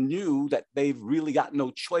world knew that they've really got no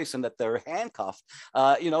choice and that they're handcuffed,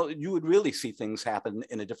 you would really see things happen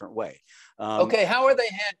in a different way. Okay, how are they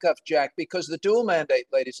handcuffed, Jack? Because the dual mandate,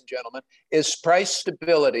 ladies and gentlemen, is price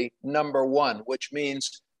stability #1, which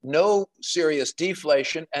means no serious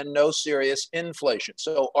deflation, and no serious inflation.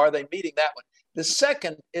 So are they meeting that one? The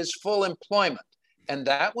second is full employment, and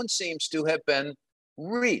that one seems to have been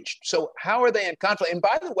reached. So how are they in conflict? And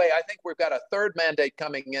by the way, I think we've got a third mandate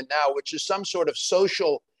coming in now, which is some sort of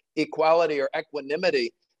social equality or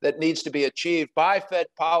equanimity that needs to be achieved by Fed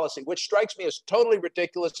policy, which strikes me as totally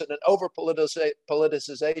ridiculous and an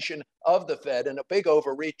over-politicization of the Fed and a big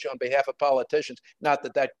overreach on behalf of politicians. Not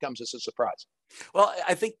that that comes as a surprise. Well,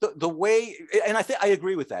 I think the way, and I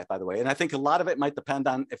agree with that, by the way, and I think a lot of it might depend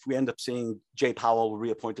on if we end up seeing Jay Powell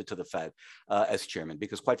reappointed to the Fed as chairman,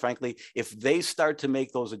 because quite frankly, if they start to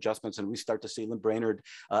make those adjustments and we start to see Lynn Brainerd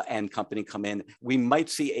and company come in, we might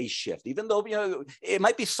see a shift, even though, you know, it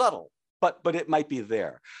might be subtle. But it might be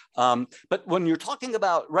there. But when you're talking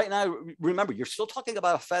about right now, remember, you're still talking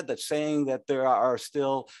about a Fed that's saying that there are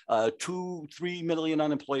still 2-3 million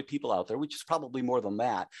unemployed people out there, which is probably more than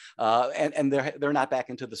that. And they're not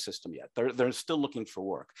back into the system yet. They're still looking for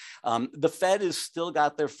work. The Fed has still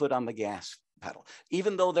got their foot on the gas pedal.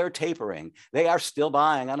 Even though they're tapering, they are still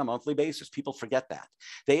buying on a monthly basis. People forget that.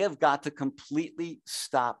 They have got to completely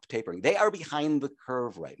stop tapering. They are behind the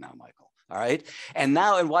curve right now, Michael. All right. And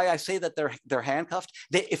now, and why I say that they're handcuffed,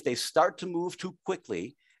 if they start to move too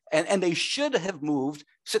quickly, and they should have moved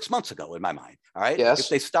 6 months ago, in my mind. All right. Yes. If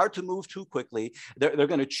they start to move too quickly, they're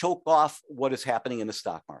going to choke off what is happening in the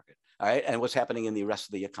stock market. All right, and what's happening in the rest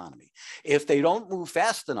of the economy. If they don't move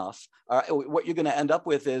fast enough, what you're going to end up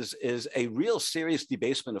with is a serious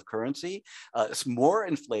debasement of currency, more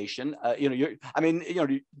inflation.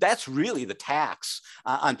 That's really the tax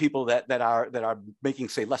on people that are making,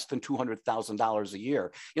 say, less than $200,000 a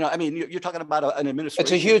year. You're talking about an administration.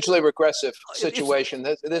 It's a hugely regressive situation.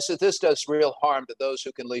 This does real harm to those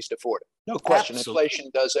who can least afford it. No question. Absolutely.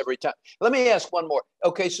 Inflation does every time. Let me ask one more.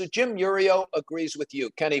 Okay, so Jim Murio agrees with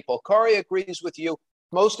you. Kenny Polcari agrees with you.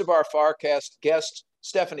 Most of our FarrCast guests,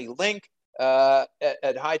 Stephanie Link at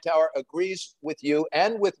Hightower, agrees with you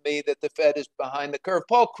and with me that the Fed is behind the curve.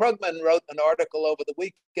 Paul Krugman wrote an article over the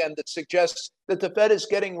weekend that suggests that the Fed is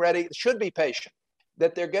getting ready, should be patient,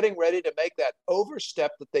 that they're getting ready to make that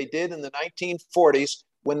overstep that they did in the 1940s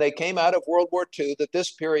when they came out of World War II, that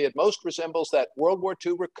this period most resembles that World War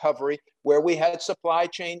II recovery where we had supply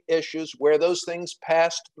chain issues, where those things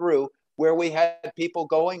passed through, where we had people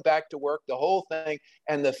going back to work, the whole thing,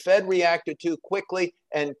 and the Fed reacted too quickly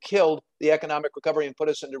and killed the economic recovery and put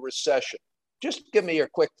us into recession. Just give me your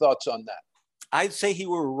quick thoughts on that. I'd say he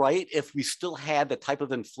were right if we still had the type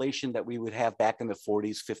of inflation that we would have back in the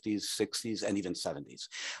 40s, 50s, 60s, and even 70s.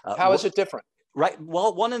 How is it different? Right.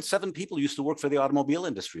 Well, 1 in 7 people used to work for the automobile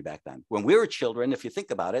industry back then. When we were children, if you think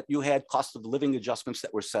about it, you had cost of living adjustments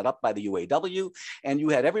that were set up by the UAW, and you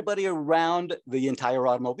had everybody around the entire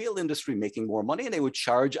automobile industry making more money, and they would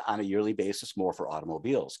charge on a yearly basis more for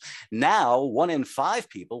automobiles. Now, 1 in 5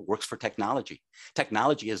 people works for technology.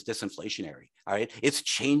 Technology is disinflationary. All right. It's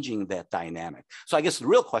changing that dynamic. So I guess the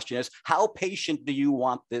real question is, how patient do you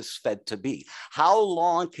want this Fed to be? How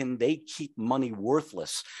long can they keep money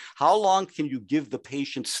worthless? How long can you give the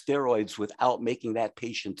patient steroids without making that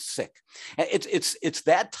patient sick? And it's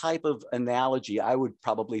that type of analogy I would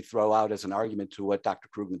probably throw out as an argument to what Dr.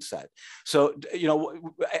 Krugman said. So,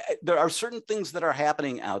 there are certain things that are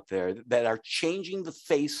happening out there that are changing the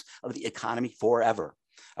face of the economy forever.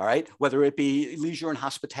 All right, whether it be leisure and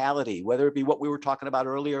hospitality, whether it be what we were talking about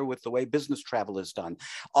earlier with the way business travel is done,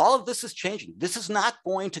 all of this is changing. This is not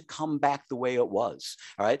going to come back the way it was.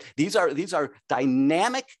 All right, these are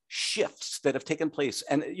dynamic shifts that have taken place,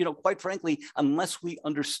 and quite frankly, unless we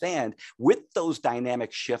understand with those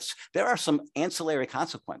dynamic shifts, there are some ancillary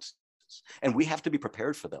consequences. And we have to be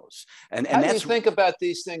prepared for those. And how do you think about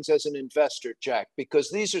these things as an investor, Jack?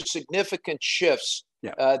 Because these are significant shifts.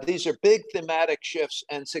 Yeah. These are big thematic shifts,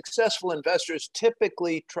 and successful investors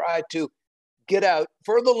typically try to get out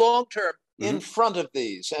for the long term in front of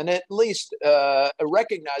these, and at least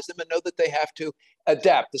recognize them and know that they have to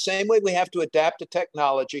adapt. The same way we have to adapt to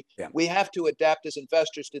technology, we have to adapt as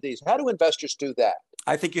investors to these. How do investors do that?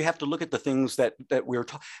 I think you have to look at the things that we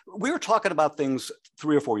were talking about things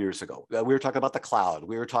 3 or 4 years ago. We were talking about the cloud.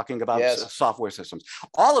 We were talking about software systems.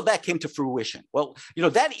 All of that came to fruition. Well,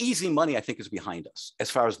 that easy money, I think, is behind us as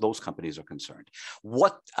far as those companies are concerned.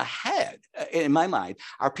 What ahead, in my mind,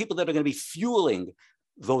 are people that are going to be fueling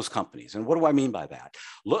those companies. And what do I mean by that?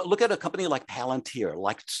 Look at a company like Palantir,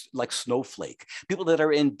 like Snowflake, people that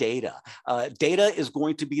are in data. Data is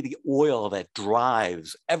going to be the oil that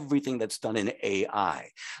drives everything that's done in AI.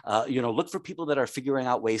 Look for people that are figuring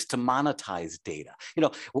out ways to monetize data.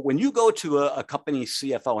 When you go to a company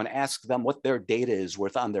CFO and ask them what their data is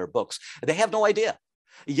worth on their books, they have no idea.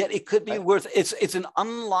 Yet it could be worth, it's an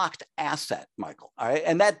unlocked asset, Michael. All right.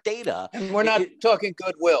 And that data. And we're not talking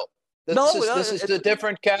goodwill. This is a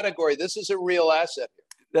different category. This is a real asset.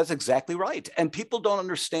 That's exactly right. And people don't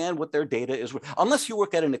understand what their data is, unless you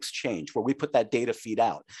work at an exchange where we put that data feed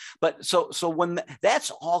out. But so when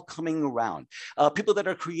that's all coming around, people that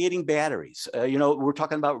are creating batteries, we're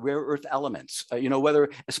talking about rare earth elements, whether,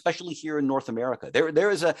 especially here in North America,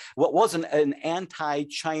 there is what was an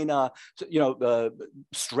anti-China,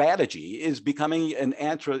 strategy is becoming an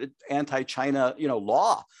anti-China,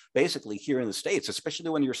 law, basically here in the States, especially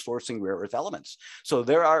when you're sourcing rare earth elements. So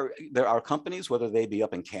there are companies, whether they be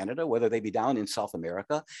up in Canada, whether they be down in South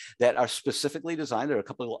America, that are specifically designed. There are a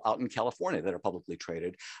couple out in California that are publicly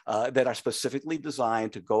traded that are specifically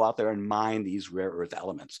designed to go out there and mine these rare earth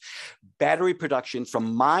elements. Battery production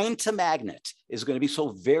from mine to magnet is going to be so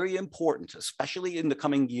very important, especially in the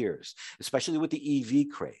coming years, especially with the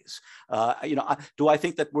EV craze. Do I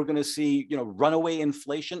think that we're going to see, runaway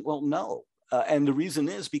inflation? Well, no. And the reason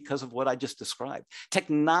is because of what I just described.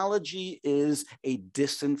 Technology is a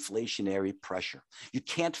disinflationary pressure. You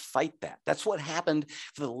can't fight that. That's what happened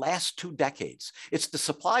for the last 2 decades. It's the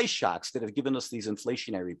supply shocks that have given us these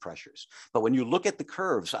inflationary pressures. But when you look at the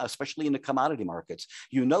curves, especially in the commodity markets,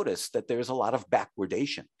 you notice that there's a lot of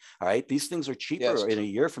backwardation. All right, these things are cheaper in a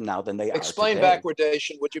year from now than they are Explain today.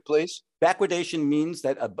 Backwardation, would you please? Backwardation means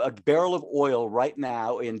that a barrel of oil right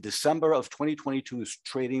now in December of 2022 is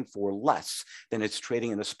trading for less than it's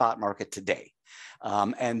trading in the spot market today.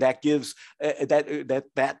 And that gives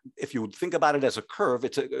that if you think about it as a curve,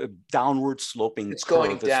 it's a downward sloping it's curve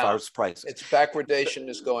going as down. Far as prices. Its backwardation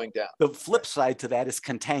is going down. The flip side to that is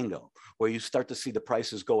contango, where you start to see the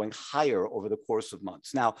prices going higher over the course of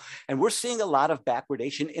months. Now, and we're seeing a lot of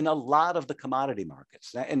backwardation in a lot of the commodity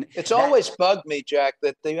markets. And it's always bugged me, Jack,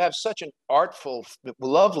 that they have such an artful,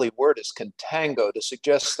 lovely word as contango to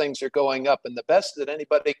suggest things are going up. And the best that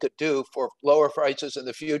anybody could do for lower prices in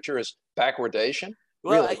the future is backwardation.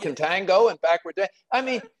 Well, really, contango and backwardation. I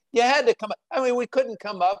mean, you had to come. I mean, we couldn't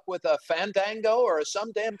come up with a fandango or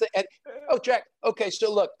some damn thing. And, oh, Jack. Okay,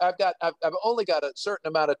 so look, I've only got a certain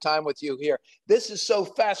amount of time with you here. This is so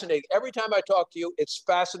fascinating. Every time I talk to you, it's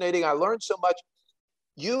fascinating. I learned so much.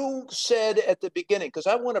 You said at the beginning, because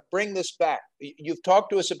I want to bring this back. You've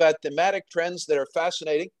talked to us about thematic trends that are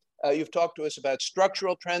fascinating. You've talked to us about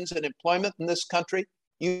structural trends in employment in this country.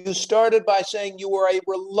 You started by saying you were a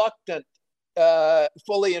reluctant,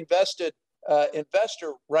 fully invested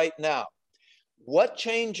investor right now. What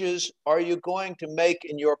changes are you going to make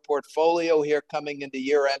in your portfolio here coming into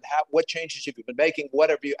year end? What changes have you been making?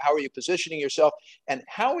 How are you positioning yourself? And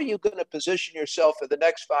how are you going to position yourself for the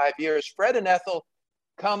next 5 years? Fred and Ethel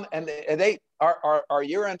come and they our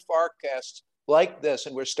year end FarrCasts like this,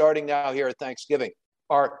 and we're starting now here at Thanksgiving,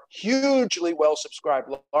 are hugely well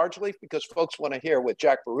subscribed, largely because folks want to hear what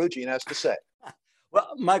Jack Bouroudjian has to say.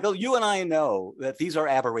 Well, Michael, you and I know that these are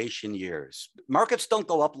aberration years. Markets don't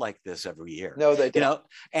go up like this every year. No, they don't.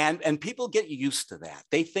 And people get used to that.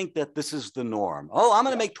 They think that this is the norm. Oh, I'm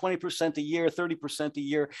going to make 20% a year, 30% a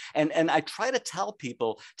year. And I try to tell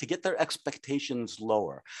people to get their expectations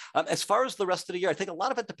lower. As far as the rest of the year, I think a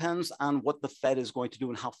lot of it depends on what the Fed is going to do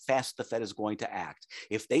and how fast the Fed is going to act.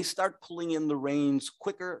 If they start pulling in the reins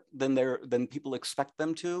quicker than people expect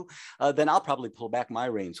them to, then I'll probably pull back my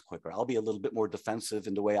reins quicker. I'll be a little bit more defensive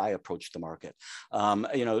in the way I approach the market.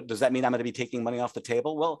 Does that mean I'm going to be taking money off the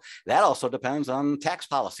table? Well, that also depends on tax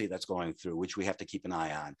policy that's going through, which we have to keep an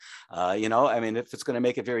eye on. If it's going to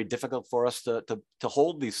make it very difficult for us to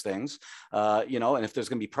hold these things, and if there's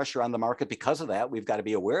going to be pressure on the market because of that, we've got to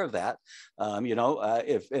be aware of that. And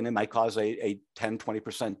it might cause a 10,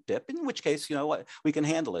 20% dip, in which case, we can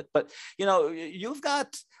handle it. But, you've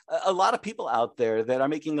got a lot of people out there that are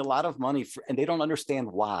making a lot of money and they don't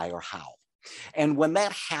understand why or how. And when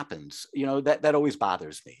that happens, that always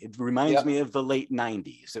bothers me. It reminds me of the late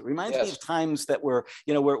 90s. It reminds me of times that where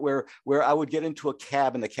I would get into a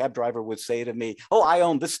cab and the cab driver would say to me, oh, I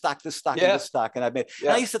own this stock, and this stock. And and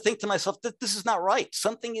I used to think to myself that this is not right.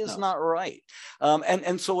 Something is not right.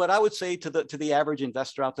 And so what I would say to the average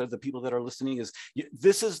investor out there, the people that are listening, is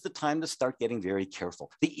this is the time to start getting very careful.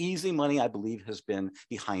 The easy money, I believe, has been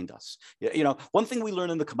behind us. One thing we learn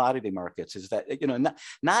in the commodity markets is that,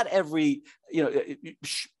 not every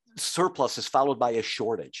surplus is followed by a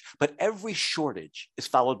shortage, but every shortage is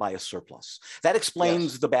followed by a surplus. That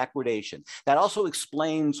explains the backwardation. That also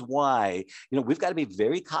explains why, we've got to be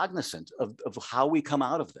very cognizant of how we come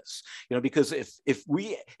out of this, because if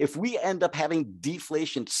we end up having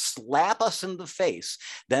deflation slap us in the face,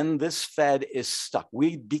 then this Fed is stuck.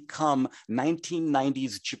 We become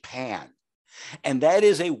 1990s Japan. And that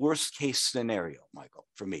is a worst case scenario, Michael,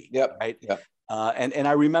 for me. Yep. Right. Yep. And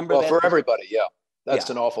I remember well, that for everybody. Yeah. That's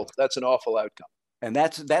yeah. an awful outcome. And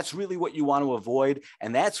that's really what you want to avoid.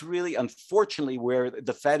 And that's really, unfortunately, where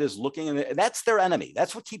the Fed is looking, and that's their enemy.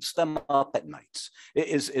 That's what keeps them up at nights,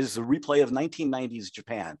 is the replay of 1990s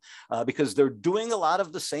Japan, because they're doing a lot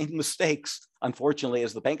of the same mistakes, unfortunately,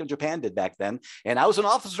 as the Bank of Japan did back then. And I was an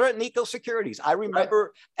officer at Nikko Securities. I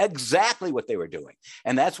remember exactly what they were doing.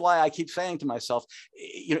 And that's why I keep saying to myself,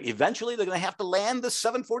 eventually they're going to have to land the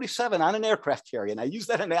 747 on an aircraft carrier. And I use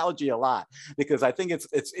that analogy a lot because I think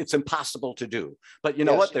it's impossible to do. But you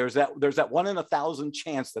know what? There's that 1 in 1,000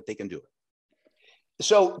 chance that they can do it.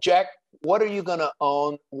 So, Jack, what are you going to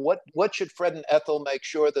own? What should Fred and Ethel make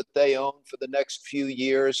sure that they own for the next few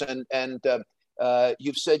years? And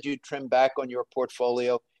you've said you trim back on your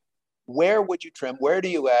portfolio. Where would you trim? Where do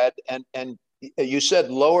you add? And you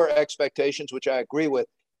said lower expectations, which I agree with.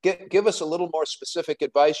 Give us a little more specific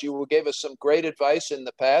advice. You gave us some great advice in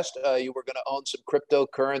the past. You were going to own some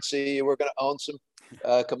cryptocurrency. You were going to own some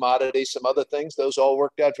commodities, some other things. Those all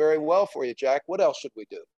worked out very well for you, Jack. What else should we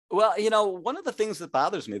do? Well, one of the things that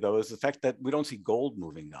bothers me, though, is the fact that we don't see gold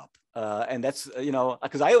moving up. And that's,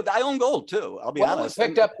 because I own gold, too. I'll be honest.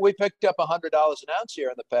 We picked up $100 an ounce here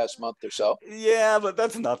in the past month or so. Yeah, but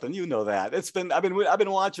that's nothing. You know that. I've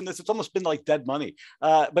been watching this. It's almost been like dead money.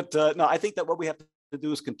 But no, I think that what we have to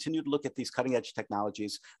do is continue to look at these cutting edge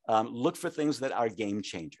technologies, look for things that are game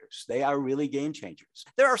changers. They are really game changers.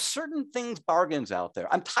 There are certain bargains out there.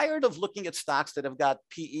 I'm tired of looking at stocks that have got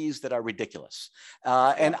PEs that are ridiculous.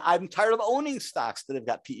 And I'm tired of owning stocks that have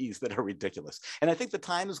got PEs that are ridiculous. And I think the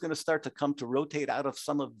time is going to start to come to rotate out of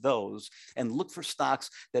some of those and look for stocks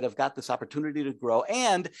that have got this opportunity to grow.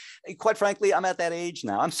 And quite frankly, I'm at that age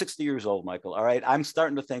now. I'm 60 years old, Michael. All right. I'm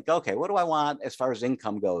starting to think, okay, what do I want as far as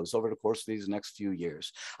income goes over the course of these next few years?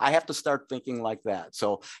 I have to start thinking like that.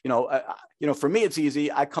 So, for me, it's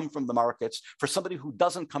easy. I come from the markets. For somebody who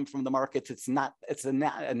doesn't come from the markets, it's a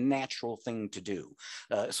natural thing to do.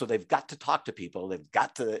 So they've got to talk to people. They've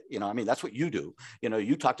got to, that's what you do.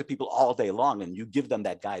 You talk to people all day long and you give them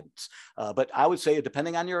that guidance. But I would say,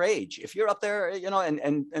 depending on your age, if you're up there,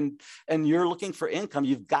 and you're looking for income,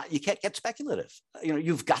 you can't get speculative.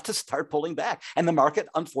 You've got to start pulling back. And the market,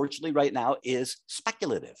 unfortunately, right now is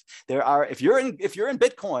speculative. If you're in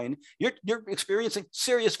Bitcoin, you're experiencing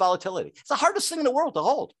serious volatility. It's the hardest thing in the world to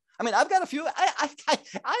hold. I mean, I've got a few. I'm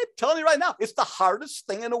telling you right now, it's the hardest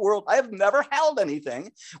thing in the world. I have never held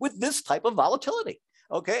anything with this type of volatility.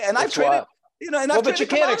 Okay, and I've traded. But you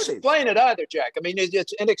can't explain it either, Jack. I mean,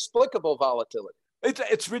 it's inexplicable volatility.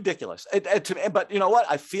 It's ridiculous. But you know what?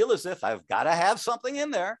 I feel as if I've got to have something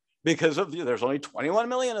in there. Because there's only 21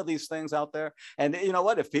 million of these things out there. And you know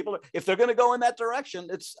what, if they're going to go in that direction,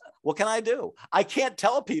 what can I do? I can't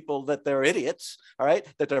tell people that they're idiots, all right,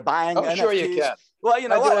 that they're buying NFTs. Sure you can. Well, I do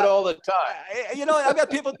it all the time. I've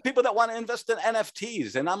got people that want to invest in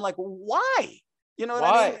NFTs, and I'm like, why? You know what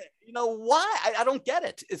why? I mean? Why? I don't get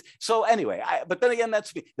it. So anyway, but then again,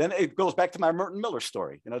 then it goes back to my Merton Miller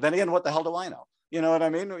story. Then again, what the hell do I know? You know what I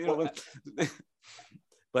mean?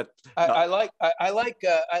 But I like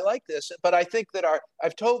this, but I think that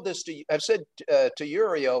I've said to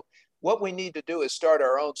Uriel, what we need to do is start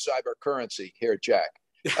our own cyber currency here, Jack.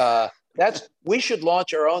 We should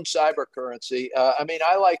launch our own cyber currency.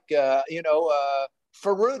 I like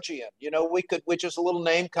Farroujian. Which is a little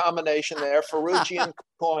name combination there. Farroujian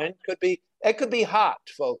coin could be hot,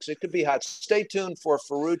 folks. It could be hot. Stay tuned for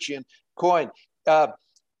Farroujian coin.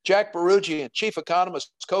 Jack Bouroudjian, chief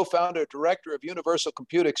economist, co-founder, director of Universal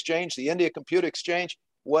Compute Exchange, the India Compute Exchange,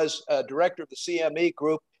 was director of the CME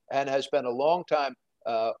Group and has been a long-time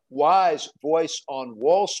wise voice on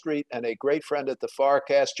Wall Street and a great friend at the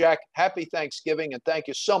FarrCast. Jack, happy Thanksgiving, and thank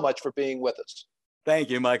you so much for being with us. Thank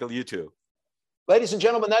you, Michael. You too. Ladies and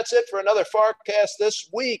gentlemen, that's it for another FarrCast this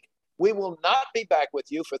week. We will not be back with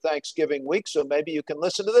you for Thanksgiving week, so maybe you can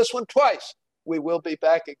listen to this one twice. We will be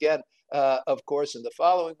back again, of course, in the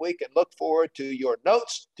following week, and look forward to your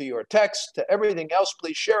notes, to your texts, to everything else.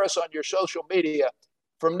 Please share us on your social media.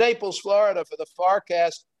 From Naples, Florida, for the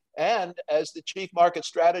FarrCast, and as the Chief Market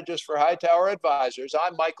Strategist for Hightower Advisors,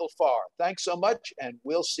 I'm Michael Farr. Thanks so much, and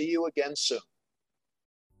we'll see you again soon.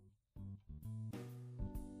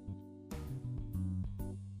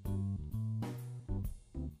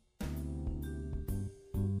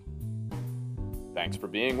 Thanks for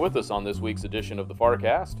being with us on this week's edition of the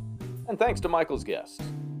FarrCast, and thanks to Michael's guests,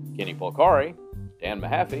 Kenny Polcari, Dan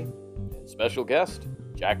Mahaffee, and special guest,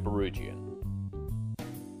 Jack Bouroudjian.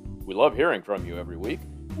 We love hearing from you every week.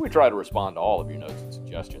 We try to respond to all of your notes and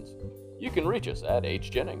suggestions. You can reach us at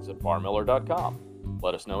hjennings@farrmiller.com.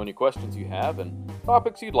 Let us know any questions you have and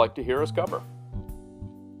topics you'd like to hear us cover.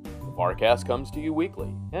 The FarrCast comes to you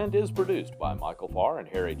weekly and is produced by Michael Farr and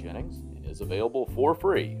Harry Jennings and is available for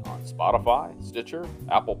free on Spotify, Stitcher,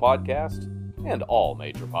 Apple Podcasts, and all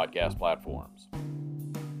major podcast platforms.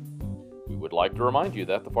 We would like to remind you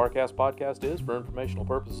that the FarrCast podcast is for informational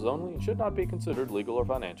purposes only and should not be considered legal or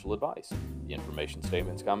financial advice. The information,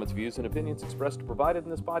 statements, comments, views, and opinions expressed or provided in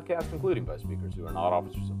this podcast, including by speakers who are not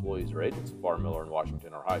officers, employees, or agents of Farr, Miller &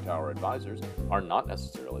 Washington or Hightower Advisors, are not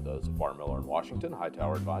necessarily those of Farr, Miller & Washington,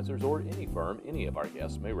 Hightower Advisors, or any firm any of our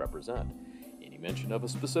guests may represent. Any mention of a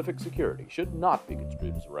specific security should not be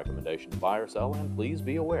construed as a recommendation to buy or sell, and please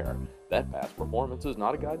be aware that past performance is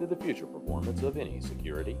not a guide to the future performance of any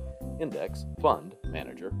security, index, fund,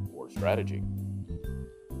 manager, or strategy.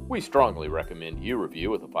 We strongly recommend you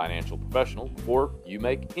review with a financial professional before you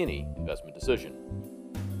make any investment decision.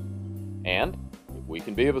 And if we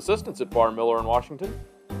can be of assistance at Farr, Miller & Washington,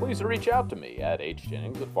 please reach out to me at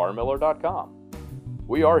hjennings@farrmiller.com.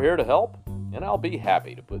 We are here to help, and I'll be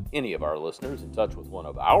happy to put any of our listeners in touch with one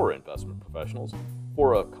of our investment professionals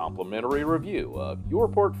for a complimentary review of your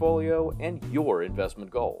portfolio and your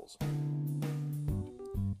investment goals.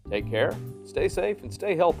 Take care, stay safe, and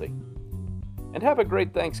stay healthy. And have a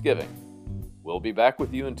great Thanksgiving. We'll be back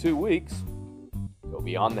with you in 2 weeks. Go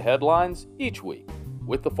beyond the headlines each week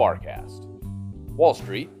with the FarrCast. Wall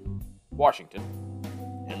Street, Washington,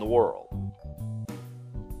 and the world.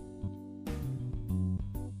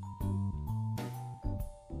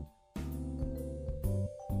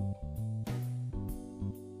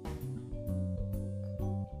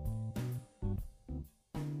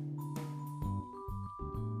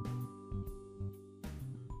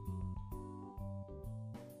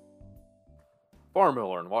 Farr,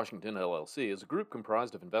 Miller & Washington, LLC is a group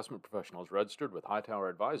comprised of investment professionals registered with Hightower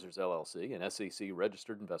Advisors, LLC, an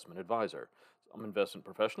SEC-registered investment advisor. Some investment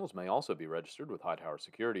professionals may also be registered with Hightower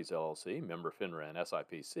Securities, LLC, member FINRA and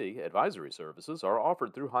SIPC. Advisory services are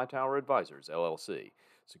offered through Hightower Advisors, LLC.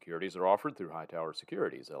 Securities are offered through Hightower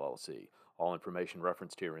Securities, LLC. All information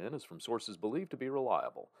referenced herein is from sources believed to be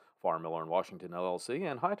reliable. Farr, Miller & Washington, LLC,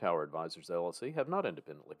 and Hightower Advisors, LLC have not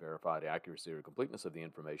independently verified accuracy or completeness of the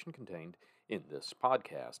information contained in this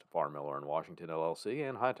podcast. Farr, Miller & Washington, LLC,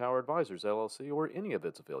 and Hightower Advisors, LLC, or any of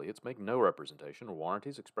its affiliates make no representation or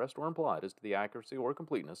warranties expressed or implied as to the accuracy or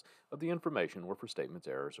completeness of the information or for statements,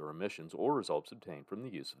 errors, or omissions or results obtained from the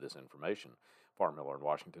use of this information. Farr, Miller &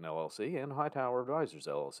 Washington, LLC, and Hightower Advisors,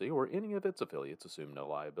 LLC, or any of its affiliates assume no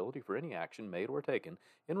liability for any action made or taken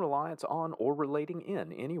in reliance on or relating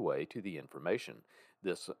in any way to the information.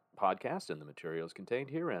 This podcast and the materials contained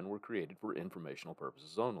herein were created for informational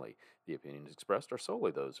purposes only. The opinions expressed are solely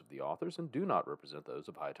those of the authors and do not represent those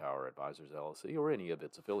of Hightower Advisors, LLC, or any of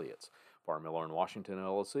its affiliates. Farr, Miller & Washington,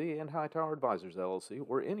 LLC, and Hightower Advisors, LLC,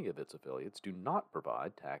 or any of its affiliates do not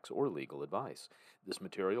provide tax or legal advice. This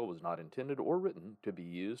material was not intended or written to be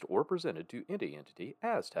used or presented to any entity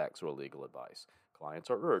as tax or legal advice. Clients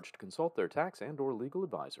are urged to consult their tax and/or legal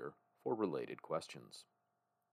advisor for related questions.